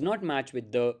 it does not match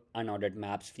with the unordered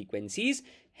map's frequencies.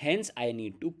 Hence, I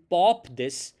need to pop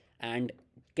this and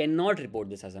cannot report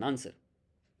this as an answer.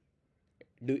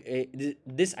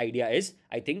 This idea is,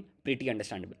 I think, pretty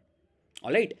understandable.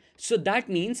 All right. So that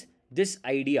means this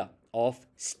idea of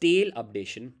stale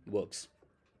updation works.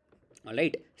 All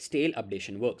right. Stale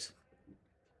updation works.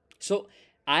 So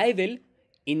I will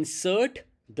insert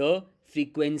the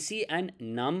frequency and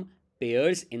num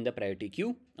pairs in the priority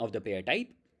queue of the pair type.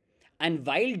 And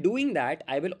while doing that,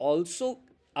 I will also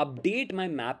update my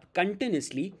map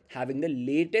continuously, having the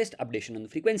latest updation on the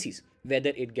frequencies,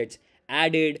 whether it gets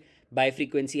added by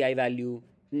frequency I value,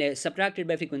 subtracted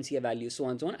by frequency I value, so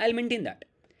on and so on. I'll maintain that.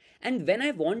 And when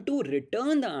I want to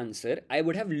return the answer, I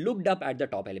would have looked up at the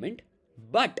top element.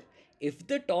 But if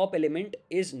the top element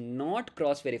is not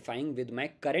cross-verifying with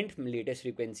my current latest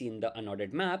frequency in the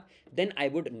unordered map, then I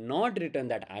would not return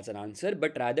that as an answer,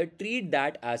 but rather treat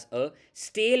that as a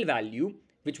stale value,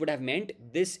 which would have meant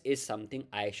this is something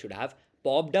I should have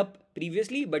popped up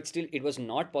previously, but still it was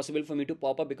not possible for me to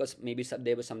pop up because maybe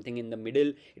there was something in the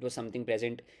middle, it was something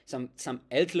present, some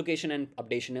else location, and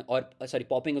updation or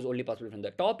popping is only possible from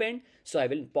the top end. So I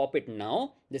will pop it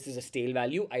now. This is a stale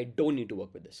value. I don't need to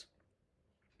work with this.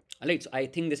 All right, so I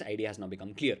think this idea has now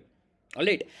become clear. All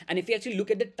right, and if you actually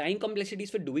look at the time complexities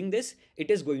for doing this,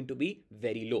 it is going to be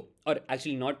very low, or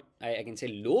actually not, I can say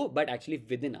low, but actually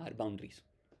within our boundaries.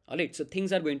 All right, so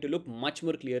things are going to look much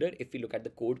more clearer if we look at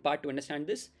the code part to understand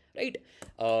this, right?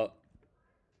 I'll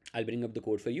bring up the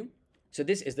code for you. So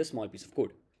this is the small piece of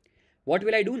code. What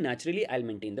will I do? Naturally, I'll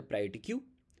maintain the priority queue,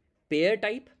 pair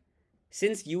type.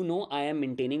 Since you know I am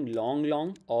maintaining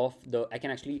long of the, I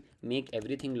can actually make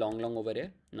everything long over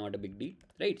here, not a big deal,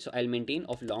 right? So I'll maintain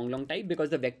of long type because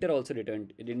the vector also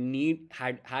returned, it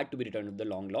had to be returned with the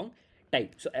long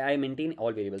type. So I maintain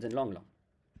all variables in long.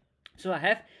 So I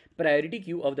have priority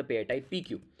queue of the pair type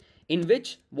PQ, in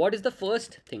which what is the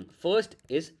first thing? First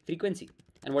is frequency.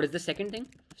 And what is the second thing?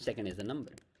 Second is the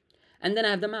number. And then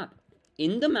I have the map.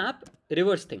 In the map,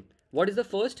 reverse thing. What is the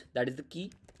first? That is the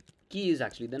key. Key is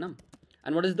actually the num.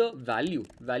 And what is the value?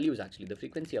 Value is actually the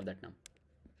frequency of that num.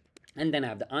 And then I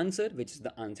have the answer, which is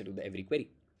the answer to the every query.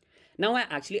 Now I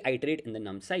actually iterate in the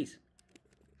num size.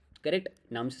 Correct?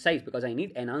 Num's size, because I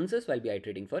need n answers, so I'll be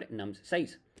iterating for num's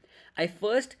size. I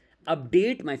first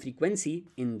update my frequency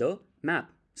in the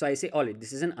map. So I say, all right,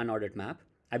 this is an unordered map.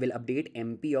 I will update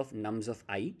MP of nums of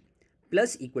I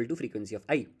plus equal to frequency of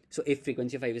I. So if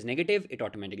frequency of I is negative, it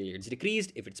automatically gets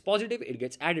decreased. If it's positive, it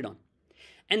gets added on.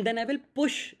 And then I will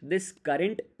push this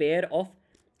current pair of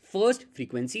first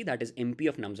frequency, that is MP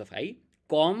of nums of I,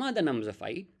 comma the nums of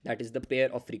I, that is the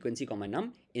pair of frequency comma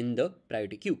num in the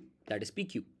priority queue, that is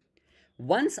PQ.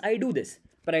 Once I do this,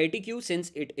 priority queue,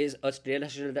 since it is a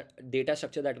data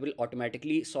structure that will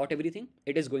automatically sort everything,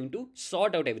 it is going to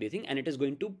sort out everything and it is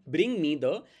going to bring me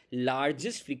the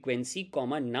largest frequency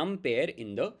comma num pair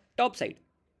in the top side.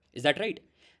 Is that right?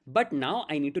 But now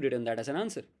I need to return that as an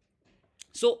answer.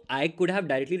 So I could have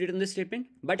directly written this statement,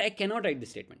 but I cannot write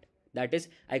this statement. That is,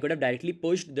 I could have directly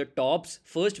pushed the top's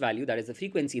first value, that is the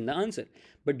frequency, in the answer.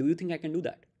 But do you think I can do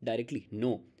that directly?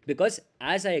 No. Because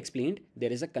as I explained,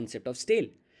 there is a concept of stale.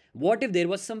 What if there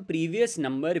was some previous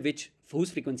number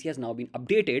whose frequency has now been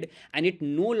updated and it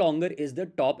no longer is the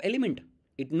top element?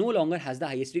 It no longer has the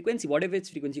highest frequency. What if its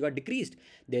frequency got decreased?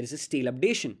 There is a stale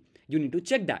updation. You need to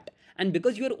check that. And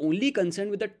because you are only concerned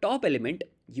with the top element,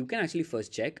 you can actually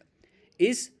first check,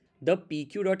 is the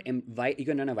pq.y, you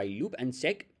can run a while loop and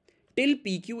check till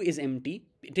pq is empty,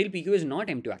 till pq is not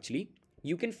empty actually,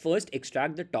 you can first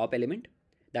extract the top element,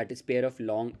 that is pair of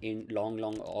long in long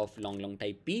of long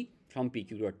type p from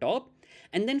pq.top,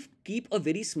 and then keep a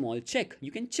very small check.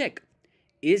 You can check,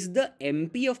 is the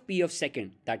mp of p of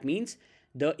second, that means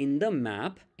in the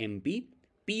map mp,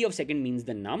 p of second means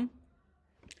the num,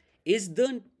 is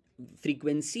the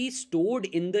frequency stored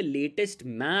in the latest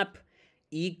map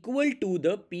equal to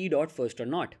the p dot first or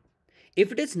not?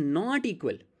 If it is not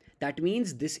equal, that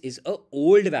means this is a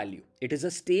old value. It is a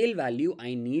stale value.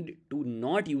 I need to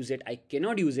not use it. I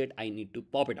cannot use it. I need to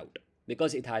pop it out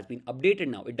because it has been updated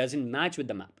now. It doesn't match with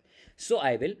the map. So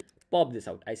I will pop this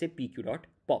out. I say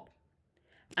pq.pop.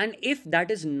 And if that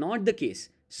is not the case,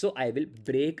 so I will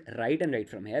break right and right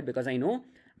from here because I know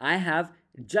I have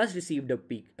just received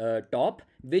a top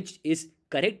which is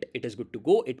correct. It is good to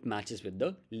go. It matches with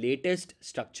the latest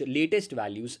structure, latest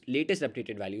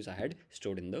updated values I had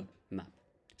stored in the map.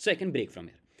 So I can break from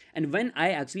here. And when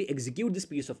I actually execute this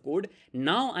piece of code,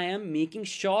 now I am making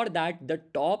sure that the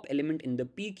top element in the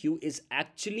PQ is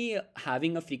actually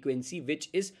having a frequency which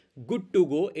is good to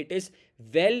go. It is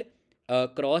well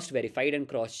crossed, verified and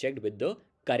cross-checked with the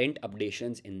current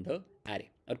updations in the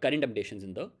array or current updations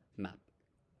in the map.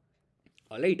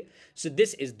 Alright, so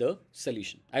this is the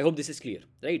solution. I hope this is clear,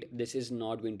 right? This is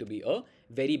not going to be a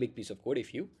very big piece of code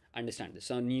if you understand this.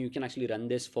 So you can actually run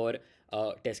this for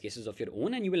test cases of your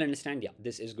own and you will understand, yeah,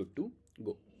 this is good to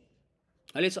go.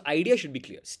 Alright, so idea should be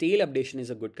clear. Stale updation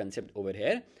is a good concept over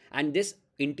here. And this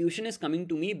intuition is coming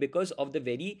to me because of the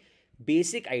very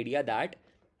basic idea that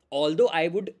although I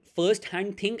would first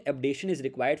hand think updation is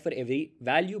required for every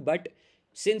value, but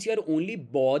since you're only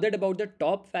bothered about the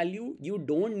top value, you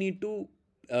don't need to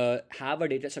have a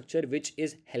data structure which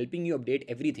is helping you update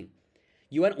everything.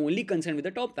 You are only concerned with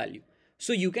the top value.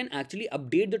 So you can actually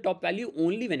update the top value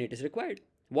only when it is required.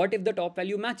 What if the top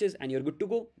value matches and you're good to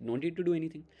go? No need to do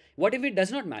anything. What if it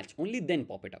does not match? Only then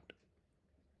pop it out.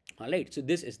 Alright, so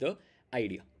this is the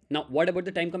idea. Now, what about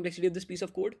the time complexity of this piece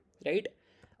of code, right?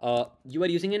 You are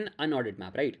using an unordered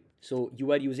map, right? So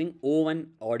you are using O1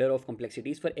 order of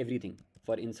complexities for everything,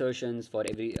 for insertions, for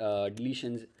every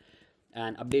deletions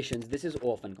and updations. This is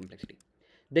O of 1 complexity.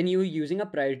 Then you're using a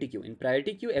priority queue. In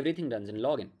priority queue, everything runs in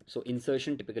log n. So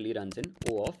insertion typically runs in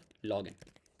O of log n.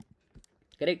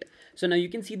 Correct? So now you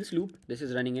can see this loop. This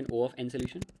is running in O of n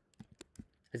solution.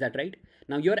 Is that right?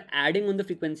 Now you're adding on the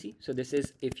frequency. So this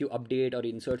is if you update or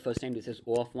insert first time, this is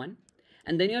O of 1.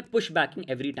 And then you're push backing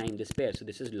every time this pair. So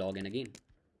this is log n again.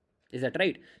 Is that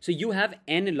right? So you have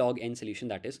n log n solution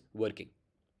that is working.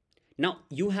 Now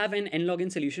you have an n log n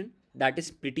solution that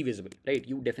is pretty visible, right?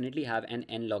 You definitely have an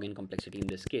n log n complexity in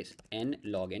this case, n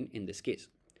log n in this case.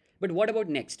 But what about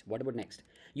next? What about next?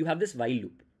 You have this while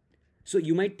loop. So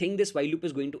you might think this while loop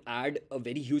is going to add a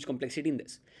very huge complexity in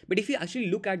this. But if you actually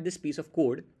look at this piece of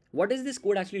code, what is this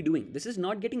code actually doing? This is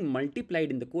not getting multiplied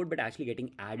in the code, but actually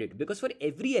getting added. Because for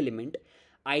every element,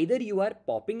 either you are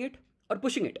popping it or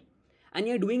pushing it. And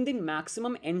you're doing the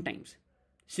maximum n times.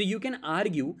 So you can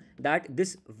argue that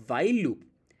this while loop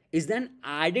is then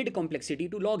added complexity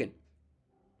to log n.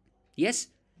 Yes.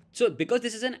 So because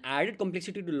this is an added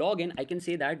complexity to log n, I can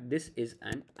say that this is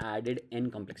an added n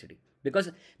complexity.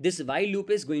 Because this while loop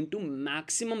is going to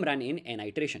maximum run in n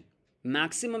iteration.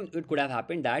 Maximum, it could have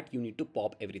happened that you need to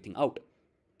pop everything out.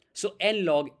 So n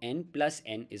log n plus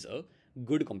n is a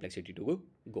good complexity to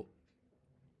go.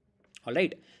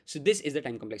 Alright, so this is the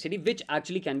time complexity which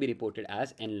actually can be reported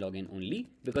as n log n only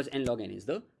because n log n is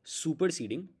the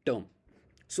superseding term.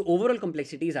 So overall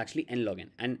complexity is actually n log n,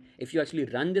 and if you actually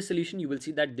run this solution, you will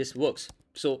see that this works.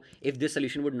 So if this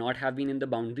solution would not have been in the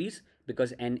boundaries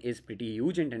because n is pretty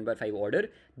huge in 10^5 order,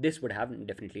 this would have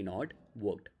definitely not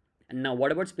worked. And now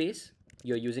what about space?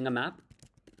 You're using a map.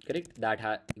 correct?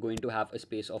 That going to have a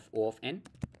space of O of n,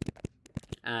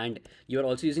 and you're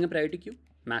also using a priority queue.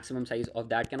 Maximum size of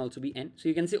that can also be n. So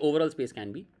you can say overall space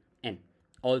can be n.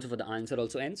 Also for the answer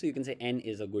also n. So you can say n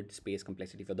is a good space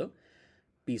complexity for the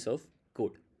piece of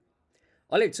code.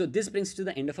 Alright, so this brings to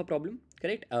the end of a problem,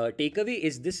 correct? Takeaway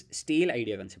is this stale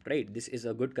idea concept, right? This is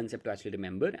a good concept to actually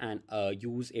remember and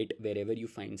use it wherever you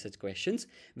find such questions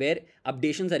where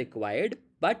updations are required,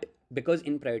 but because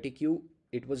in priority queue,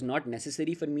 it was not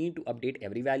necessary for me to update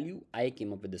every value, I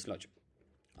came up with this logic.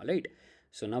 Alright,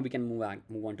 so now we can move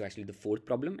on to actually the fourth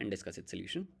problem and discuss its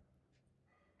solution.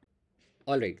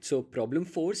 Alright, so problem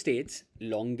 4 states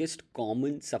longest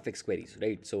common suffix queries,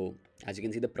 right? So as you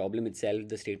can see the problem itself,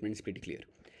 the statement is pretty clear.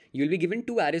 You will be given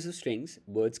two arrays of strings,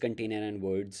 words container and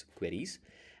words queries.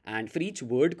 And for each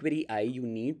word query I, you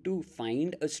need to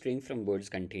find a string from words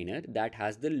container that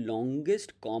has the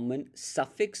longest common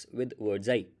suffix with words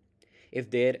I. If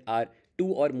there are two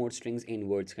or more strings in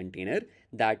words container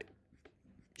that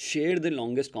share the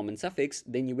longest common suffix,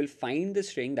 then you will find the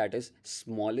string that is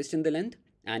smallest in the length.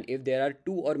 And if there are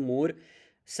two or more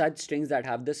such strings that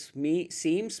have the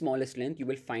same smallest length, you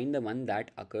will find the one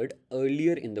that occurred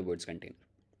earlier in the words container.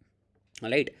 All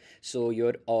right. So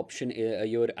your option,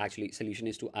 your actually solution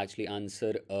is to actually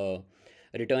answer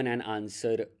return an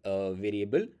answer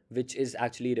variable, which is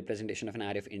actually representation of an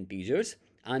array of integers.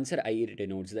 Answer I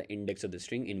denotes the index of the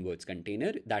string in words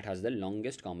container that has the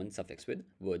longest common suffix with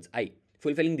words I,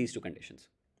 fulfilling these two conditions.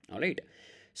 All right.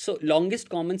 So longest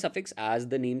common suffix, as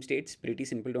the name states, pretty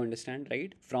simple to understand,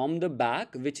 right? From the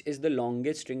back, which is the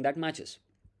longest string that matches.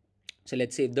 So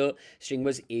let's say if the string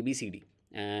was ABCD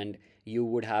and you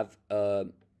would have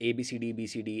ABCD,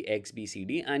 BCD, X,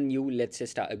 BCD, and you let's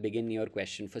say begin your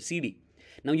question for CD.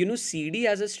 Now you know CD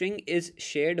as a string is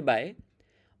shared by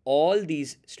all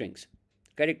these strings,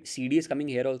 correct? CD is coming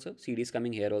here also, CD is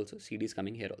coming here also, CD is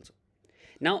coming here also.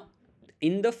 Now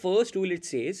in the first rule, it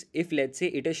says if let's say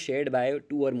it is shared by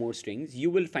two or more strings, you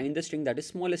will find the string that is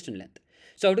smallest in length.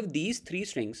 So out of these three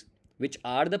strings, which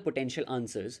are the potential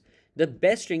answers, the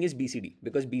best string is BCD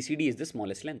because BCD is the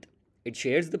smallest length. It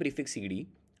shares the prefix CD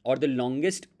or the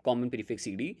longest common prefix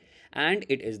CD, and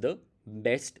it is the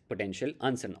best potential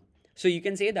answer now. So you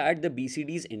can say that the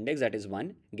BCD's index, that is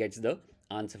 1, gets the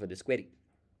answer for this query.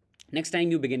 Next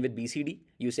time you begin with BCD,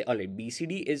 you say, all right,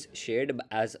 BCD is shared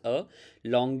as a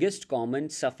longest common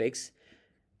suffix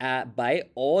by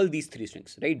all these three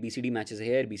strings, right? BCD matches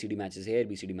here, BCD matches here,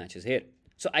 BCD matches here.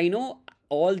 So I know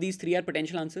all these three are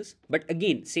potential answers, but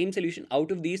again, same solution. Out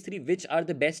of these three, which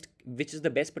is the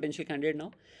best potential candidate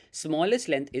now? Smallest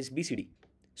length is BCD.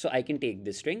 So I can take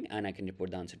this string and I can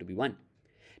report the answer to be 1.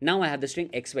 Now I have the string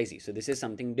XYZ. So this is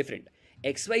something different.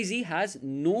 XYZ has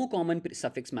no common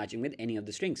suffix matching with any of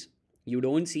the strings. You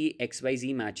don't see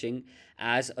XYZ matching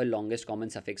as a longest common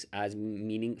suffix, as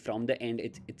meaning from the end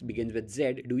it begins with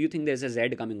Z. Do you think there's a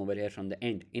Z coming over here from the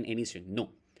end in any string? No.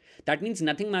 That means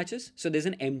nothing matches, so there's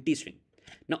an empty string.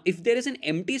 Now if there is an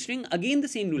empty string, again the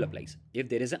same rule applies. If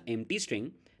there is an empty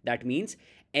string, that means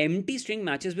empty string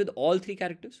matches with all three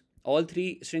characters. All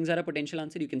three strings are a potential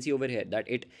answer. You can see over here that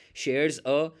it shares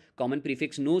a common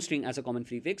prefix, no string as a common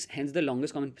prefix. Hence the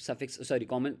longest common suffix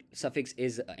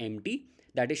is empty.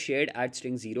 That is shared at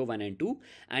string 0, 1 and 2.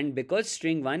 And because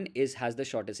string 1 has the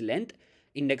shortest length,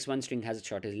 index 1 string has the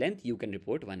shortest length, you can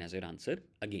report 1 as your answer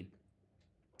again.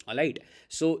 All right.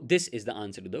 So this is the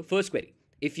answer to the first query.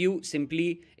 If you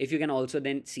can also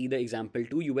then see the example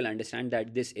 2, you will understand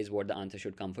that this is what the answer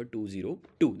should come for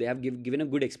 202. They have given a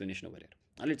good explanation over here.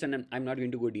 And I'm not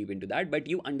going to go deep into that, but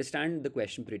you understand the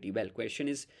question pretty well. Question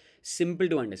is simple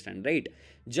to understand, right?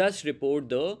 Just report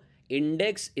the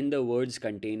index in the words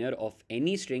container of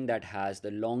any string that has the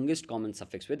longest common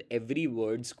suffix with every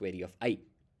words query of I.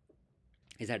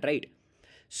 Is that right?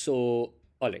 So,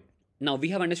 all right. Now we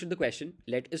have understood the question.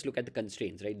 Let us look at the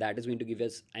constraints, right? That is going to give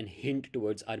us a hint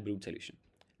towards our brute solution.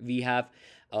 We have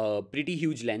a pretty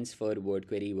huge lengths for word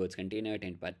query, words container,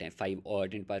 10 to the power 5 or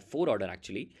 10 to the power 4 order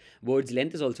actually. Words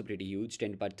length is also pretty huge,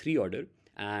 10 to the power 3 order.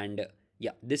 And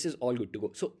yeah, this is all good to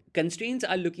go. So constraints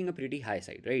are looking a pretty high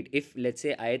side, right? If let's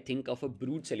say I think of a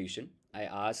brute solution, I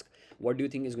ask, what do you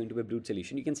think is going to be a brute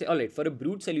solution? You can say, all right, for a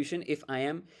brute solution, if I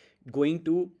am going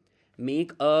to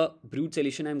make a brute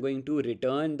solution, I'm going to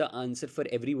return the answer for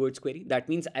every words query. That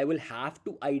means I will have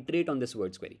to iterate on this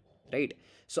words query, right?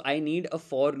 So I need a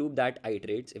for loop that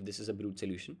iterates. If this is a brute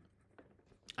solution,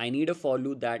 I need a for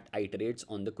loop that iterates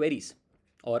on the queries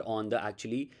or on the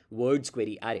actually words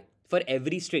query array for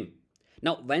every string.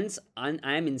 Now, once I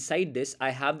am inside this, I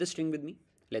have the string with me.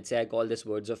 Let's say I call this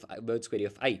words query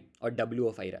of I or W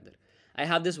of I rather. I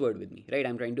have this word with me, right?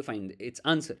 I'm trying to find its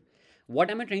answer. What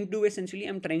am I trying to do? Essentially,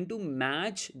 I'm trying to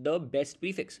match the best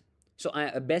prefix. So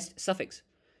best suffix.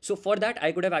 So for that,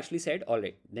 I could have actually said, all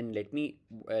right, then let me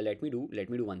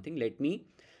do one thing. Let me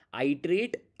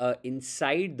iterate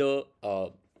inside the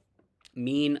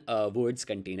main words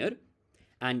container,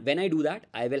 and when I do that,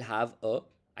 I will have a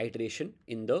iteration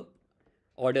in the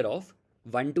order of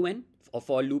 1 to n of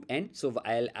for loop n. So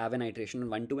I'll have an iteration on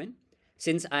 1 to n.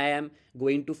 Since I am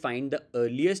going to find the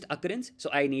earliest occurrence,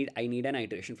 so I need an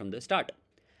iteration from the start.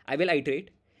 I will iterate,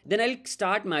 then I'll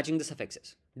start matching the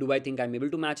suffixes. Do I think I'm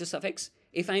able to match a suffix?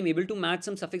 If I'm able to match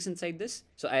some suffix inside this,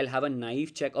 so I'll have a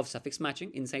naive check of suffix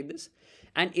matching inside this.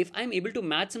 And if I'm able to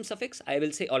match some suffix, I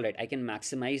will say, all right, I can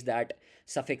maximize that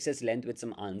suffix's length with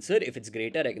some answer. If it's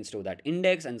greater, I can store that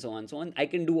index and so on, so on. I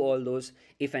can do all those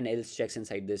if and else checks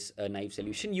inside this naive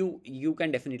solution. You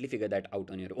can definitely figure that out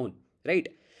on your own, right?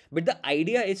 But the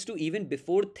idea is to, even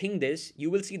before think this, you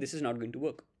will see this is not going to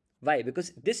work. Why?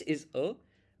 Because this is a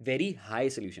very high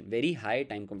solution, very high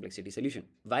time complexity solution.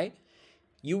 Why?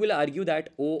 You will argue that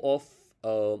O of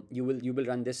you will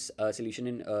run this solution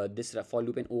in this for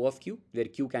loop in O of Q, where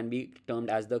Q can be termed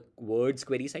as the words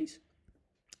query size.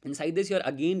 Inside this, you're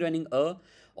again running a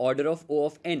order of O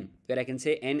of n, where I can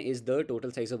say n is the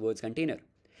total size of words container.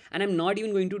 And I'm not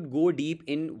even going to go deep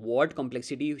in what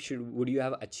complexity would you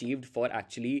have achieved for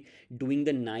actually doing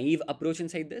the naive approach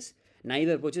inside this. Naive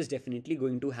approach is definitely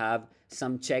going to have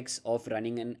some checks of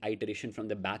running an iteration from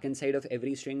the backend side of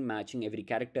every string, matching every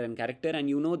character, and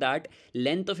you know that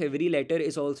length of every letter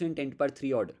is also in 10 to the power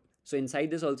 3 order. So inside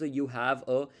this also you have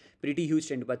a pretty huge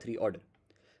 10 to the power 3 order.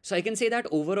 So I can say that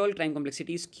overall time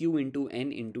complexity is q into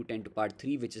n into 10 to the power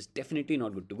 3, which is definitely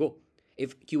not good to go.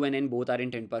 If q and n both are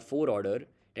in 10 to the power 4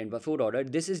 order,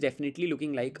 this is definitely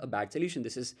looking like a bad solution.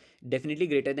 This is definitely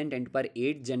greater than 10 to the power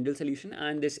 8 general solution,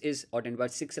 and this is, or 10 to the power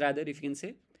 6 rather, if you can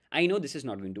say. I know this is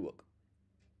not going to work.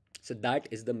 So that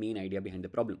is the main idea behind the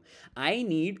problem. I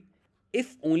need,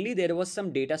 if only there was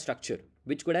some data structure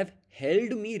which could have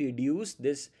helped me reduce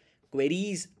this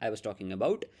queries I was talking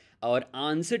about, or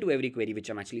answer to every query which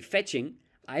I'm actually fetching,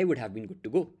 I would have been good to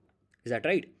go. Is that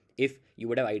right? If you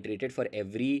would have iterated for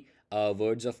every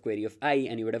words of query of I,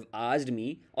 and you would have asked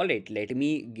me, all right, let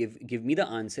me give me the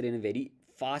answer in a very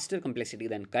faster complexity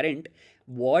than current,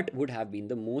 what would have been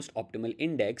the most optimal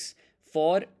index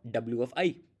for W of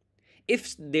I?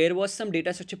 If there was some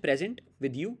data structure present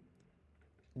with you,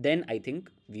 then I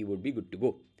think we would be good to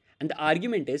go. And the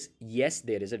argument is, yes,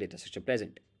 there is a data structure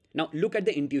present. Now look at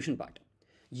the intuition part.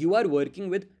 You are working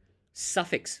with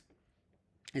suffix,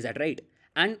 is that right?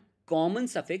 And common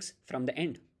suffix from the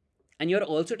end. And you're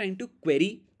also trying to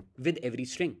query with every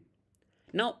string.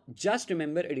 Now just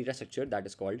remember a data structure that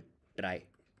is called try.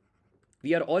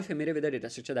 We are all familiar with a data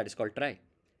structure that is called try.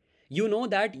 You know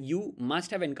that you must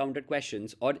have encountered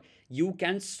questions, or you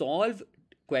can solve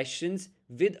questions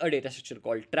with a data structure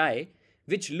called try,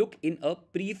 which look in a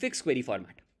prefix query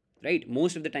format, right?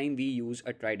 Most of the time we use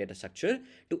a try data structure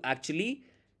to actually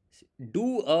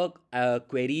do a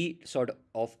query sort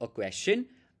of a question.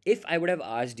 If I would have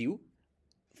asked you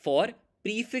for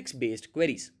prefix based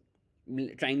queries,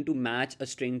 trying to match a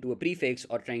string to a prefix,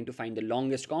 or trying to find the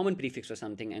longest common prefix or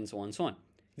something, and so on and so on,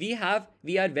 we are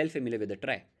well familiar with the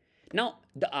try. Now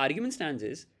the argument stands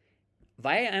is,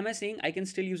 why am I saying I can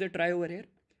still use a try over here?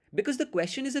 Because the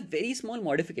question is a very small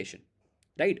modification,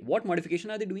 right? What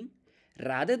modification are they doing?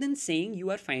 Rather than saying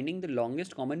you are finding the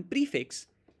longest common prefix,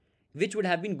 which would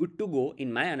have been good to go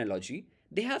in my analogy,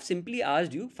 they have simply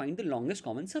asked you find the longest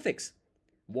common suffix.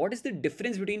 What is the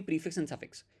difference between prefix and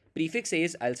suffix? Prefix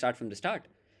says I'll start from the start.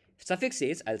 Suffix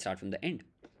says I'll start from the end.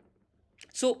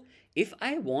 So if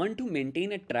I want to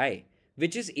maintain a try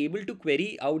which is able to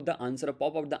query out the answer or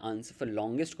pop out the answer for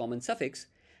longest common suffix,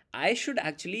 I should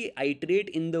actually iterate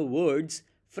in the words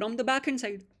from the backend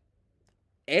side.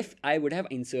 If I would have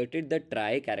inserted the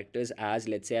try characters as,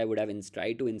 let's say I would have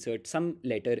tried to insert some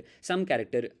letter, some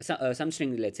character, some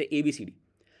string, let's say ABCD.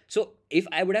 So if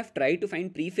I would have tried to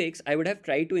find prefix, I would have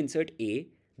tried to insert A,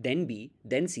 then B,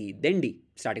 then C, then D,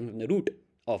 starting from the root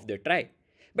of the try.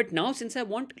 But now since I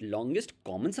want longest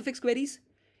common suffix queries,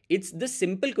 it's the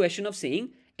simple question of saying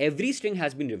every string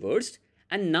has been reversed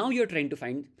and now you're trying to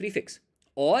find prefix.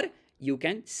 Or you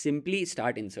can simply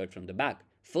start insert from the back.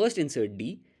 First insert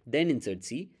D, then insert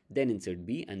C, then insert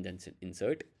B, and then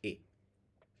insert A.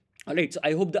 Alright, so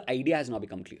I hope the idea has now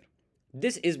become clear.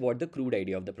 This is what the crude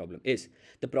idea of the problem is.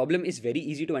 The problem is very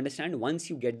easy to understand once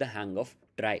you get the hang of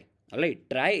try. Alright,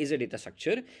 try is a data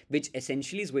structure which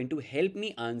essentially is going to help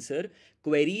me answer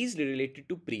queries related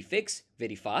to prefix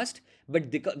very fast. But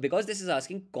because this is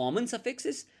asking common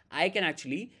suffixes, I can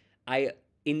actually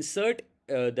insert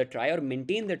the try or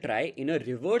maintain the try in a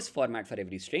reverse format for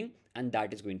every string, and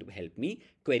that is going to help me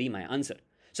query my answer.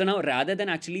 So now rather than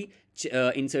actually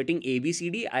inserting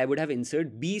ABCD, I would have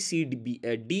inserted ABCD,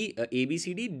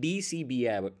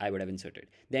 DCB I would have inserted.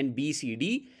 Then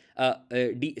BCD,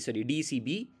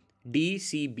 DCB,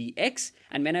 DCBX,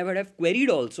 and when I would have queried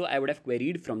also, I would have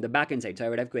queried from the backend side. So I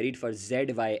would have queried for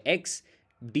ZYX,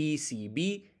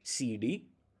 DCB, CD,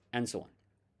 and so on.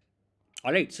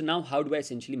 All right, so now how do I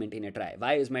essentially maintain a try?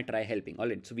 Why is my try helping? All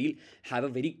right, so we'll have a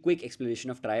very quick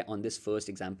explanation of try on this first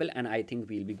example, and I think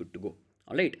we'll be good to go.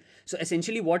 All right, so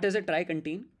essentially what does a try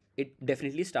contain? It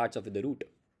definitely starts off with the root.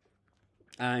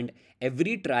 And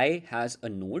every try has a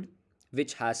node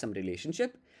which has some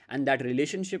relationship, and that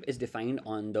relationship is defined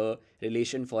on the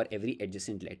relation for every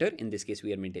adjacent letter. In this case,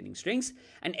 we are maintaining strings,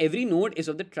 and every node is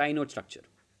of the try node structure,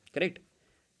 correct?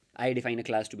 I define a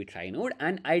class to be try node,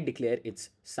 and I declare its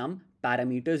some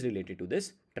parameters related to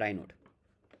this try node.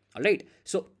 All right,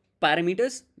 so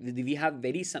parameters, we have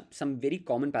some very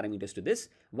common parameters to this.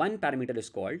 One parameter is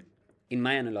called, in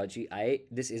my analogy,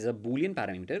 this is a Boolean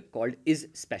parameter called is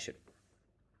special.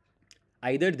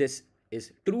 Either this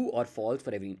is true or false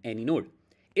for any node.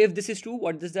 If this is true,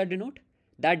 what does that denote?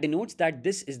 That denotes that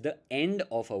this is the end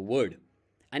of a word.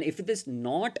 And if it is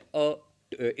not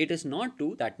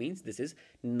true, that means this is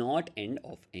not end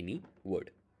of any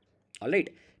word. All right.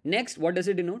 Next, what does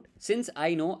it denote? Since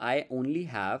I know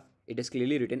it is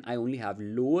clearly written, I only have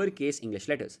lowercase English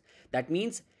letters. That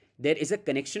means there is a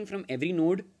connection from every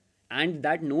node, and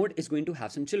that node is going to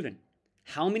have some children.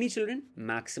 How many children?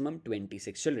 Maximum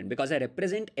 26 children, because I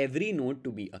represent every node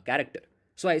to be a character.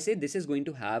 So I say this is going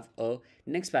to have a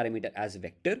next parameter as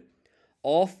vector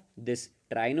of this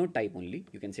try node type only.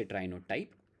 You can say try node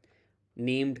type,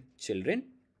 named children,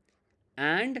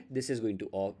 and this is going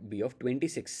to be of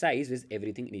 26 size with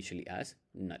everything initially as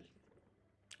null.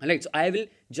 Alright, so I will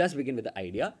just begin with the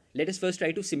idea. Let us first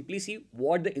try to simply see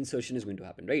what the insertion is going to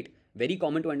happen, right? Very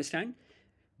common to understand.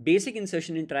 Basic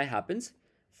insertion in try happens.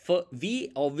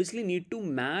 We obviously need to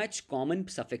match common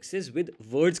suffixes with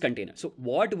words container. So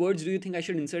what words do you think I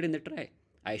should insert in the try?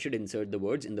 I should insert the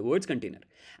words in the words container.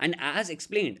 And as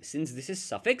explained, since this is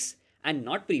suffix and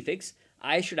not prefix,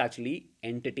 I should actually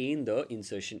entertain the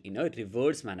insertion in a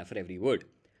reverse manner for every word.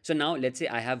 So now let's say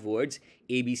I have words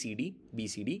A, B, C, D, B,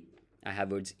 C, D. I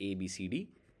have words A, B, C, D.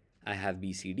 I have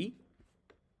B, C, D.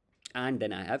 And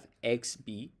then I have X,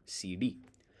 B, C, D.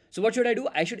 So what should I do?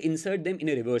 I should insert them in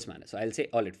a reverse manner. So I'll say,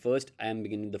 all right, first I am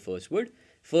beginning the first word.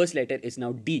 First letter is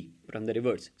now D from the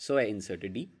reverse. So I insert a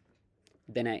D.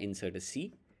 Then I insert a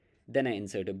C. Then I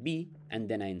insert a B. And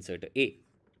then I insert a A.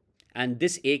 And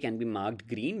this A can be marked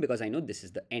green because I know this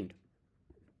is the end.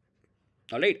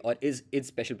 All right, or its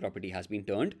special property has been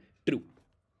turned true.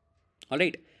 All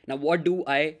right, now what do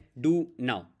I do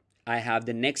now? I have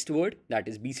the next word, that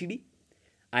is BCD.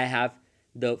 I have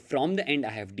from the end,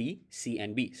 I have D, C,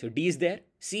 and B. So D is there,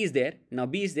 C is there, now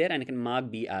B is there, and I can mark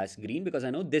B as green because I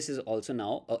know this is also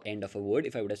now an end of a word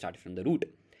if I would have started from the root.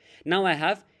 Now I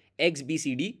have X, B,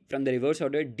 C, D from the reverse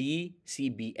order, D, C,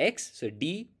 B, X. So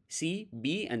D, C,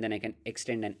 B, and then I can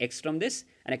extend an X from this,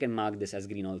 and I can mark this as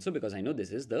green also because I know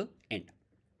this is the end.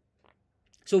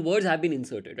 So words have been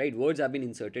inserted, right? Words have been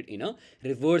inserted in a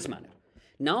reverse manner.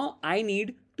 Now I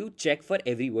need to check for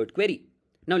every word query.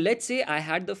 Now let's say I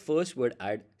had the first word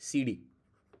add CD.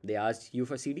 They asked you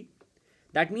for CD.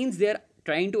 That means they're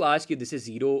trying to ask you, this is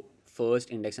 0, first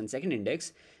index and second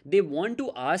index. They want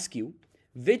to ask you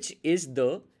which is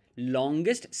the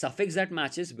longest suffix that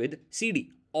matches with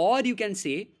CD. Or you can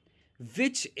say,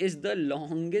 which is the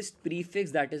longest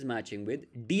prefix that is matching with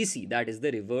DC, that is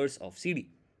the reverse of CD.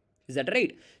 Is that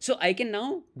right? So I can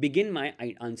now begin my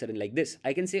answer like this.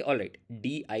 I can say, all right,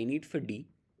 D, I need for D.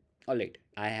 All right,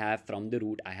 I have from the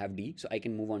root, I have D, so I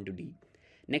can move on to D.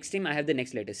 Next time I have the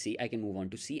next letter C, I can move on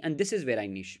to C, and this is where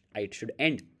I should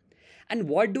end. And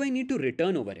what do I need to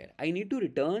return over here? I need to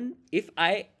return, if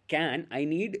I can, I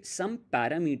need some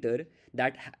parameter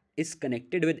that is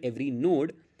connected with every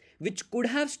node, which could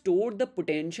have stored the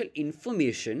potential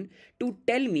information to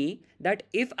tell me that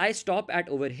if I stop at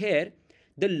over here,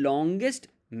 the longest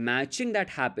matching that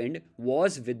happened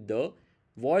was with the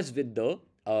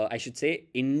I should say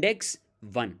index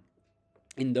 1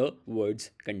 in the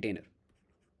words container.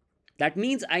 That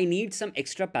means I need some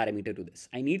extra parameter to this.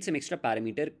 I need some extra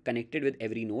parameter connected with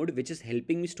every node, which is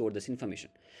helping me store this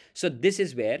information. So this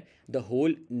is where the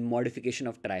whole modification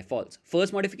of try falls.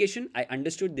 First modification, I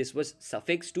understood this was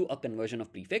suffix to a conversion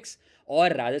of prefix, or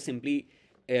rather simply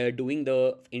doing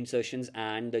the insertions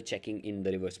and the checking in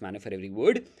the reverse manner for every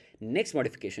word. Next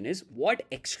modification is, what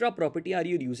extra property are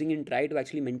you using in try to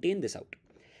actually maintain this out?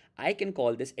 I can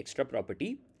call this extra property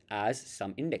as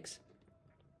some index.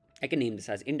 I can name this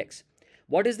as index.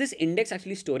 What is this index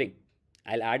actually storing?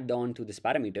 I'll add on to this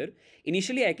parameter.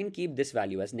 Initially, I can keep this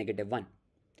value as -1.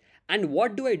 And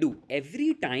what do I do?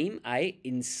 Every time I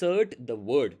insert the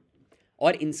word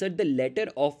or insert the letter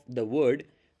of the word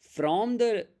from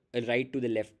the right to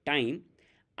the left time,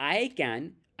 I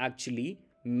can actually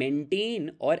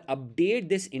maintain or update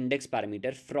this index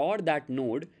parameter for that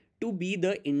node to be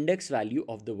the index value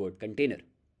of the word container.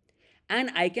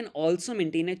 And I can also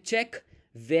maintain a check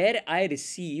where I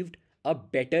received a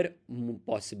better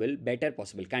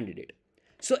possible candidate.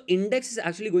 So index is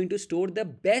actually going to store the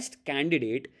best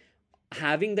candidate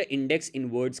having the index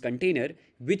in words container,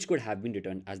 which could have been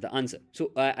returned as the answer.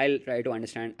 So I'll try to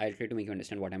make you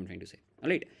understand what I'm trying to say. All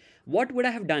right. What would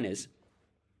I have done is,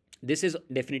 this is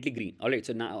definitely green. All right.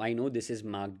 So now I know this is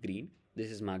marked green.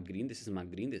 This is marked green. This is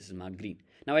marked green. This is marked green.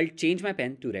 Now I'll change my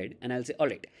pen to red and I'll say, all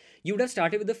right, you would have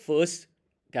started with the first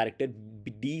character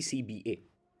D, C, B, A.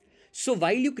 So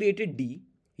while you created D,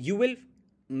 you will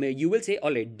say,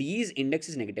 all right, D's index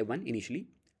is -1 initially.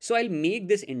 So I'll make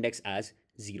this index as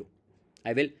 0.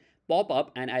 I will pop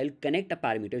up and I'll connect a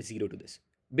parameter 0 to this,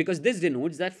 because this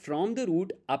denotes that from the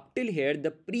root up till here,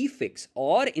 the prefix,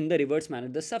 or in the reverse manner,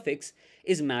 the suffix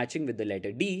is matching with the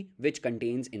letter D, which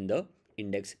contains in the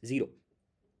index 0.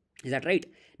 Is that right?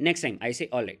 Next time I say,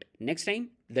 all right, next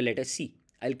time the letter C,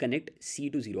 I'll connect C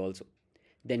to 0 also.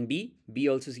 Then B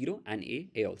also 0, and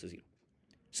A also 0.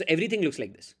 So everything looks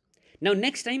like this. Now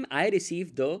next time I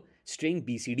receive the string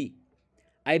BCD,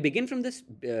 I begin from this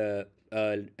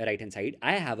right hand side.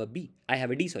 I have a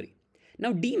D, sorry.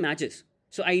 Now D matches.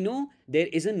 So I know there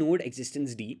is a node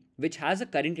existence D which has a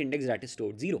current index that is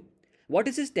stored 0. What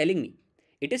is this telling me?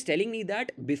 It is telling me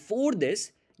that before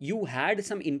this you had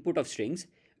some input of strings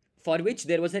for which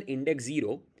there was an index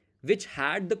 0 which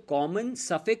had the common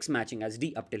suffix matching as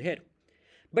D up till here.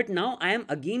 But now I am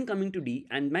again coming to D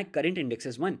and my current index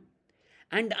is 1.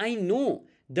 And I know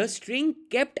the string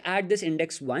kept at this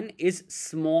index 1 is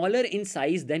smaller in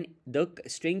size than the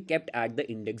string kept at the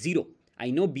index 0.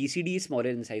 I know BCD is smaller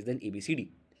in size than ABCD.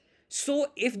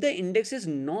 So if the index is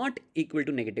not equal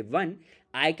to -1,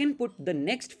 I can put the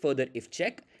next further if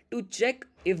check to check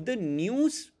if the new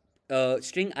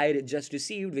string I just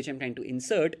received, which I'm trying to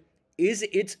insert, is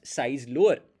its size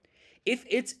lower. If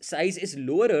its size is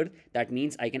lower, that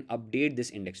means I can update this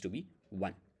index to be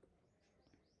 1.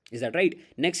 Is that right?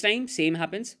 Next time, same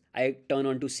happens. I turn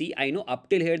on to C. I know up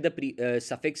till here the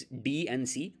suffix D and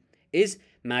C is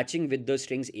matching with the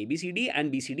strings ABCD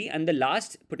and BCD, and the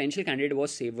last potential candidate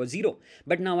was 0.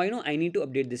 But now I know I need to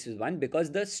update this as 1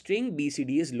 because the string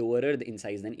BCD is lower in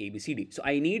size than ABCD. So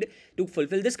I need to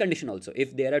fulfill this condition also.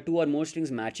 If there are 2 or more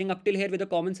strings matching up till here with a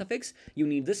common suffix, you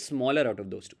need the smaller out of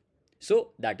those 2.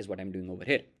 So that is what I'm doing over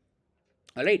here.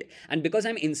 All right. And because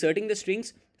I'm inserting the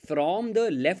strings from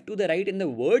the left to the right in the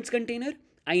words container,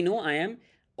 I know I am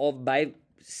by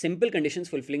simple conditions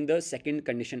fulfilling the second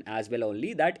condition as well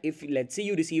only, that if let's say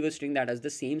you receive a string that has the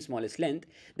same smallest length,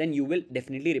 then you will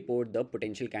definitely report the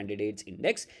potential candidate's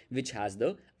index, which has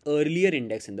the earlier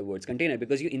index in the words container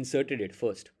because you inserted it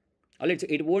first. All right. So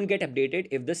it won't get updated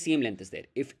if the same length is there.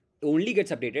 If only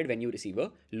gets updated when you receive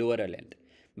a lower length.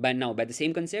 But now by the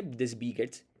same concept, this B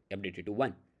gets updated to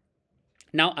 1.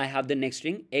 Now I have the next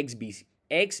string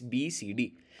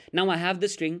XBCD. Now I have the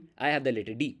string, I have the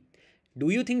letter D. Do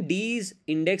you think D's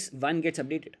index 1 gets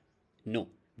updated? No.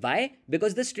 Why?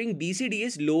 Because the string BCD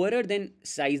is lower than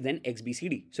size than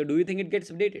XBCD. So do you think it gets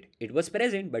updated? It was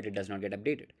present, but it does not get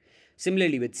updated.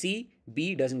 Similarly with C,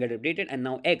 B doesn't get updated, and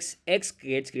now X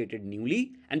gets created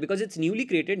newly, and because it's newly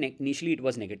created, initially it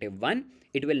was -1,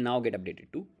 it will now get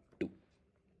updated to 2.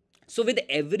 So with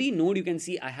every node you can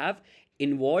see I have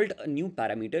involved a new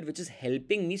parameter which is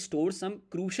helping me store some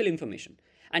crucial information.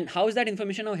 And how is that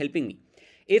information now helping me?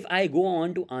 If I go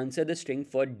on to answer the string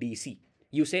for DC,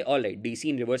 you say, all right, DC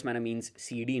in reverse manner means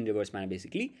CD in reverse manner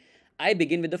basically. I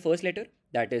begin with the first letter,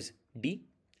 that is D.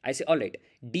 I say, all right,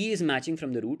 D is matching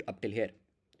from the root up till here.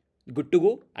 Good to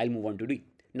go, I'll move on to D.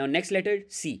 Now next letter,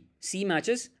 C. C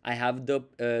matches, I have the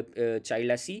child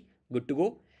as C, good to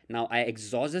go. Now I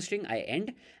exhaust the string, I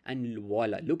end, and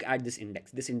voila, look at this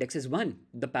index. This index is 1.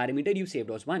 The parameter you saved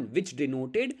was 1, which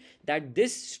denoted that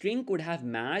this string could have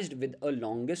matched with a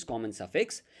longest common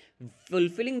suffix,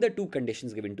 fulfilling the 2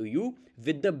 conditions given to you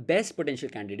with the best potential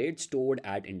candidate stored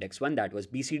at index 1. That was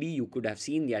BCD. You could have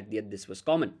seen that this was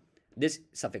common. This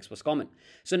suffix was common.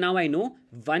 So now I know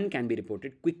 1 can be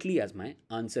reported quickly as my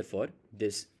answer for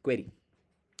this query.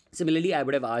 Similarly, I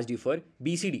would have asked you for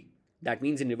BCD. That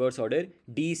means in reverse order,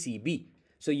 DCB.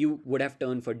 So you would have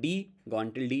turned for D,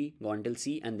 gone till D, gone till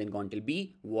C, and then gone till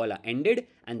B, voila, ended,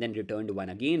 and then returned 1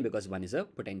 again because 1 is a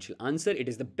potential answer. It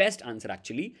is the best answer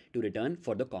actually to return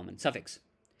for the common suffix.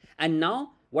 And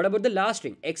now, what about the last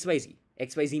string, XYZ?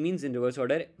 XYZ means in reverse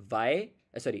order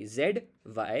Z,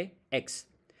 Y, X.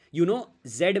 You know,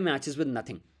 Z matches with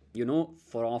nothing. You know,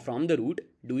 from the root,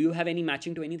 do you have any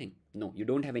matching to anything? No, you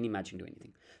don't have any matching to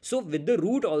anything. So with the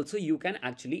root also, you can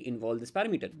actually involve this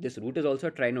parameter. This root is also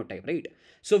a trinode type, right?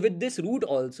 So with this root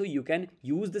also, you can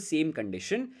use the same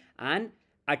condition and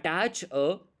attach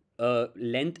a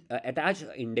attach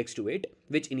index to it,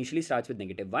 which initially starts with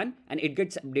 -1, and it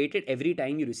gets updated every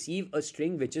time you receive a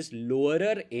string which is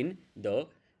lower in the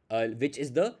which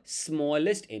is the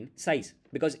smallest in size.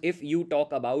 Because if you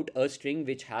talk about a string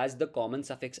which has the common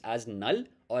suffix as null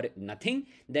or nothing,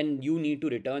 then you need to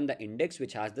return the index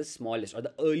which has the smallest or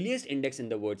the earliest index in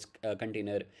the words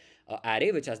container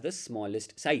array, which has the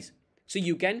smallest size. So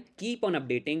you can keep on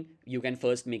updating. You can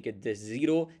first make it this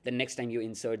 0. The next time you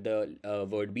insert the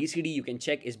word BCD, you can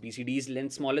check is BCD's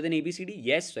length smaller than ABCD?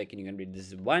 Yes, so you can read this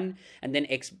is 1. And then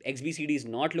XBCD is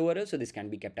not lower, so this can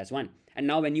be kept as 1. And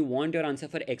now when you want your answer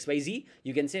for XYZ,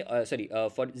 you can say,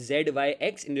 for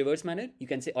ZYX in reverse manner, you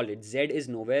can say, all right, Z is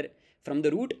nowhere from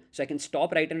the root. So I can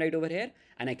stop right and right over here,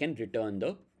 and I can return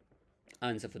the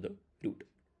answer for the root.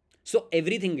 So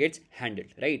everything gets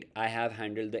handled, right? I have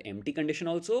handled the empty condition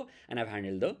also, and I've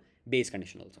handled the base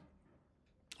condition also.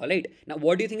 All right. Now,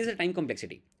 what do you think is the time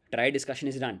complexity? Try discussion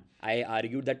is done. I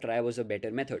argued that try was a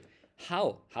better method.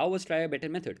 How? How was try a better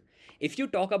method? If you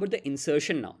talk about the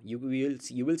insertion now, you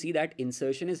will see that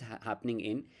insertion is happening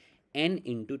in n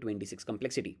into 26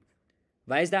 complexity.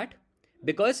 Why is that?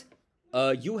 Because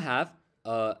you have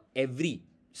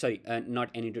not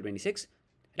n into 26.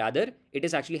 Rather, it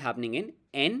is actually happening in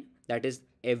n, that is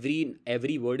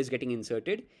every word is getting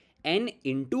inserted, n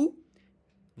into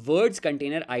words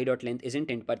container I.length is in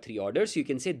 10 to the power 3 order. So you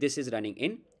can say this is running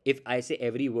in, if I say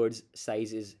every word's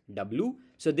size is W,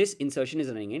 so this insertion is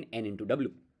running in n into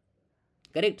W.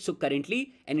 Correct? So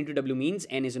currently n into W means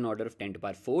n is an order of 10 to the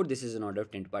power 4. This is an order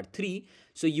of 10 to the power 3.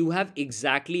 So you have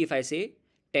exactly, if I say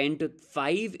 10 to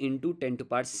 5 into 10 to the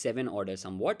power 7 order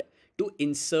somewhat to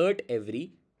insert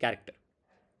every character.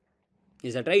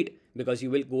 Is that right? Because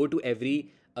you will go to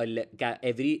every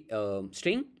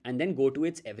string and then go to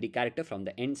its every character from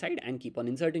the end side and keep on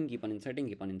inserting.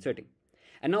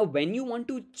 And now when you want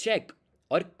to check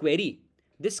or query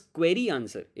this query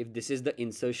answer, if this is the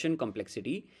insertion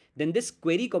complexity, then this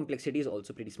query complexity is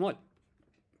also pretty small.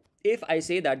 If I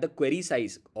say that the query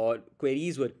size or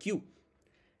queries were Q,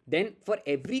 then for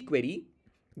every query,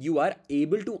 you are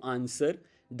able to answer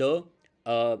the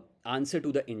answer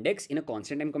to the index in a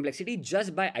constant time complexity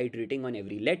just by iterating on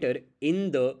every letter in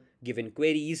the given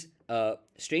queries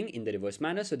string in the reverse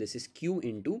manner. So this is Q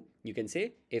into, you can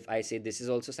say, if I say this is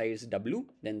also size W,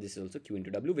 then this is also Q into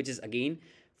W, which is again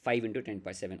 5 into 10 to the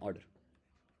power 7 order.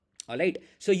 All right.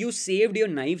 So you saved your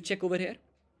naive check over here.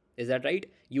 Is that right?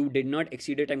 You did not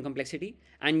exceed your time complexity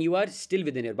and you are still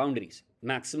within your boundaries.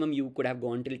 Maximum you could have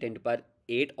gone till 10 to the power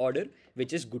 8 order,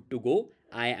 which is good to go.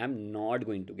 I am not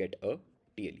going to get a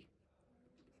TLE.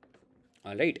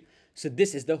 All right. So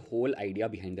this is the whole idea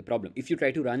behind the problem. If you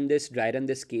try to dry run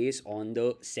this case on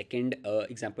the second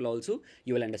example also,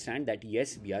 you will understand that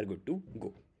yes, we are good to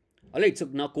go. All right, so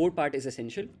now code part is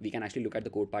essential. We can actually look at the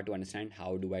code part to understand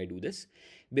how do I do this.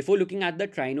 Before looking at the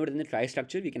try node and the try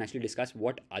structure, we can actually discuss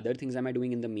what other things am I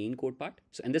doing in the main code part.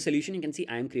 So in the solution, you can see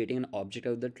I am creating an object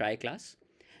of the try class.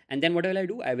 And then what will I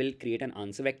do? I will create an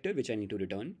answer vector, which I need to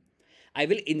return. I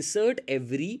will insert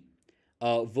every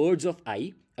words of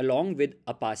I along with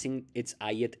a passing its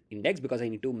ith index, because I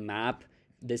need to map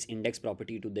this index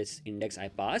property to this index I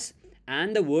pass,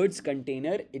 and the words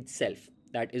container itself,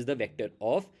 that is the vector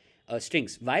of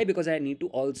strings. Why? Because I need to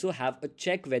also have a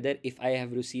check whether if I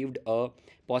have received a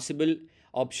possible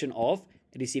option of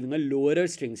receiving a lower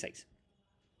string size.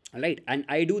 All right, and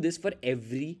I do this for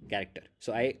every character.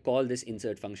 So I call this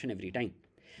insert function every time,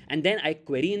 and then I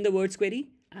query in the words query,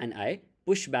 and I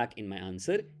push back in my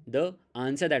answer the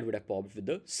answer that would have popped with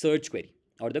the search query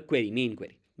or the query main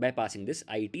query by passing this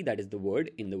it, that is the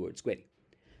word in the words query.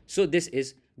 So this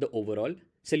is the overall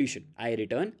solution. I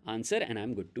return answer and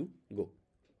I'm good to go.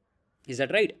 Is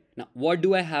that right? Now, what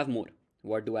do I have more?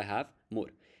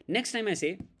 Next time I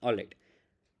say, all right,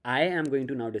 I am going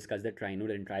to now discuss the try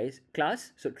node and try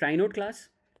class. So try node class,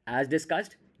 as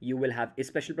discussed, you will have a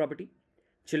special property,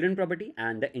 children property,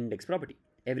 and the index property.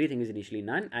 Everything is initially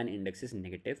none and index is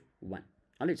 -1.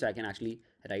 All right, so I can actually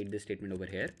write this statement over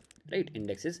here, right?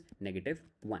 Index is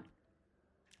 -1.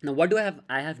 Now, what do I have?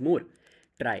 I have more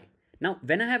try. Now,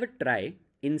 when I have a try,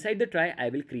 Inside the try, I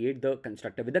will create the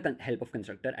constructor. With the help of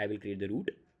constructor, I will create the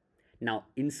root. Now,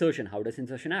 insertion, how does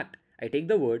insertion act? I take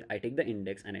the word, I take the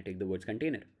index, and I take the word's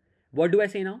container. What do I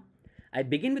say now? I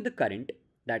begin with the current,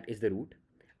 that is the root.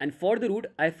 And for the root,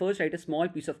 I first write a small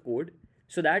piece of code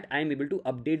so that I am able to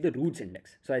update the root's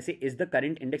index. So I say, is the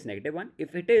current index -1?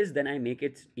 If it is, then I make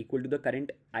it equal to the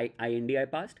current IND I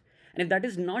passed. And if that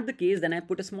is not the case, then I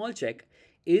put a small check.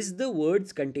 Is the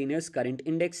word's container's current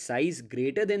index size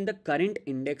greater than the current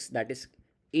index, that is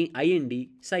IND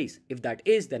size? If that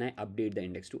is, then I update the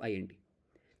index to IND.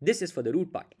 This is for the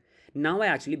root part. Now I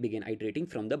actually begin iterating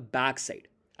from the back side.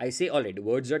 I say, all right,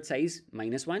 words.size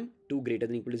 -1 to greater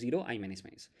than equal to 0, I minus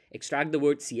minus. Extract the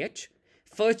word ch.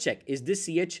 First check, is this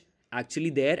ch actually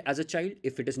there as a child?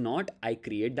 If it is not, I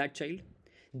create that child.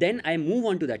 Then I move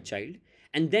on to that child,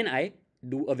 and then I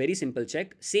do a very simple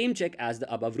check, same check as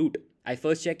the above root. I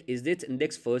first check, is this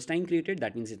index first time created?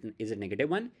 That means is it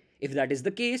 -1? If that is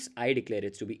the case, I declare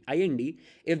it to be IND.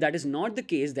 If that is not the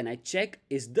case, then I check,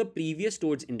 is the previous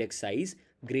stored's index size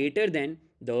greater than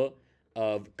the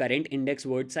current index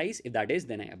word size? If that is,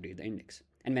 then I update the index.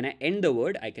 And when I end the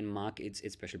word, I can mark its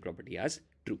special property as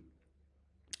true.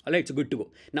 All right, so good to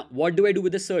go. Now, what do I do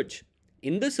with the search?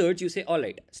 In the search, you say, all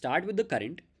right, start with the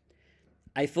current.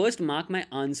 I first mark my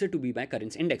answer to be my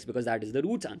current's index because that is the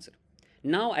root's answer.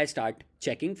 Now I start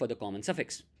checking for the common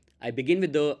suffix. I begin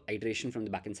with the iteration from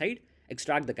the backend side,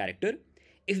 extract the character.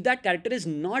 If that character is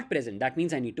not present, that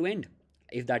means I need to end.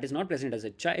 If that is not present as a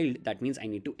child, that means I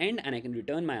need to end, and I can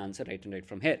return my answer right and right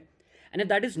from here. And if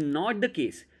that is not the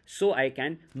case, so I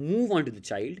can move on to the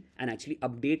child and actually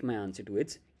update my answer to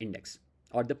its index,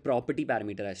 or the property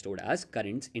parameter I stored as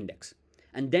current's index.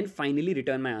 And then finally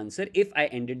return my answer if I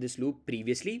ended this loop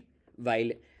previously,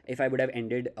 while if I would have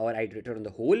ended or iterated on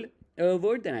the whole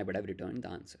word, then I would have returned the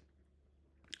answer.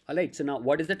 All right, so now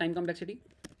what is the time complexity?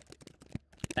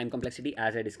 Time complexity,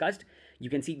 as I discussed, you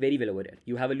can see very well over here.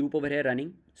 You have a loop over here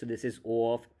running. So this is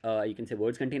O of, you can say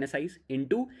words container size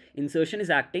into insertion is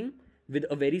acting with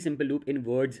a very simple loop in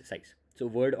words size. So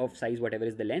word of size, whatever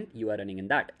is the length, you are running in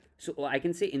that. So I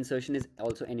can say insertion is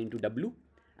also n into W,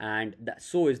 and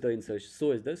so is the insertion,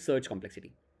 so is the search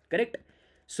complexity, correct?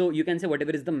 So you can say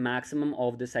whatever is the maximum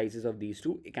of the sizes of these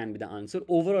two, it can be the answer.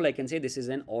 Overall, I can say this is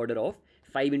an order of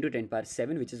 5 into 10 power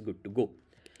 7, which is good to go.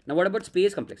 Now, what about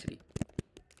space complexity?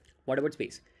 What about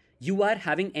space? You are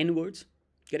having n words,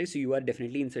 correct? So you are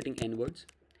definitely inserting n words,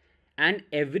 and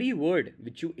every word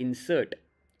which you insert,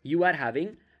 you are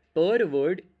having per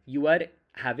word, you are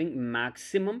having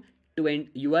maximum 20,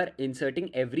 you are inserting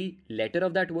every letter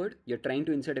of that word. You're trying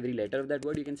to insert every letter of that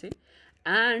word, you can say.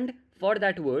 And for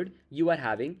that word, you are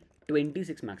having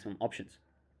 26 maximum options.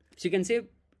 So you can say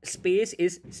space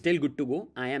is still good to go.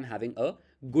 I am having a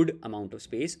good amount of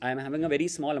space. I am having a very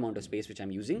small amount of space which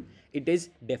I'm using. It is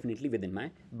definitely within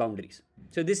my boundaries.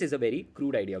 So this is a very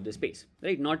crude idea of the space,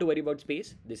 right? Not to worry about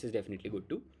space. This is definitely good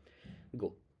to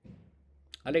go.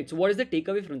 All right, so what is the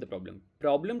takeaway from the problem?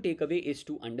 Problem takeaway is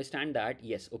to understand that,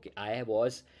 yes, okay, I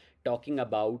was talking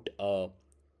about a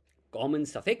common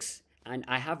suffix, and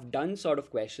I have done sort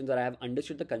of questions, or I have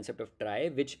understood the concept of try,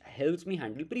 which helps me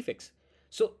handle prefix.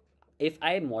 So if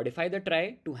I modify the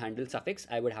try to handle suffix,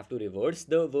 I would have to reverse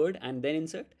the word and then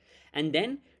insert. And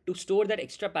then to store that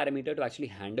extra parameter to actually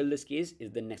handle this case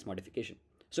is the next modification.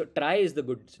 So try is the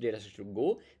good data structure to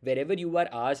go. Wherever you are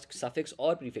asked suffix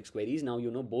or prefix queries, now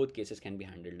you know both cases can be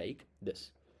handled like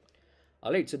this.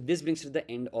 All right, so this brings to the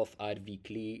end of our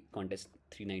weekly contest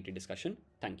 390 discussion.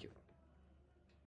 Thank you.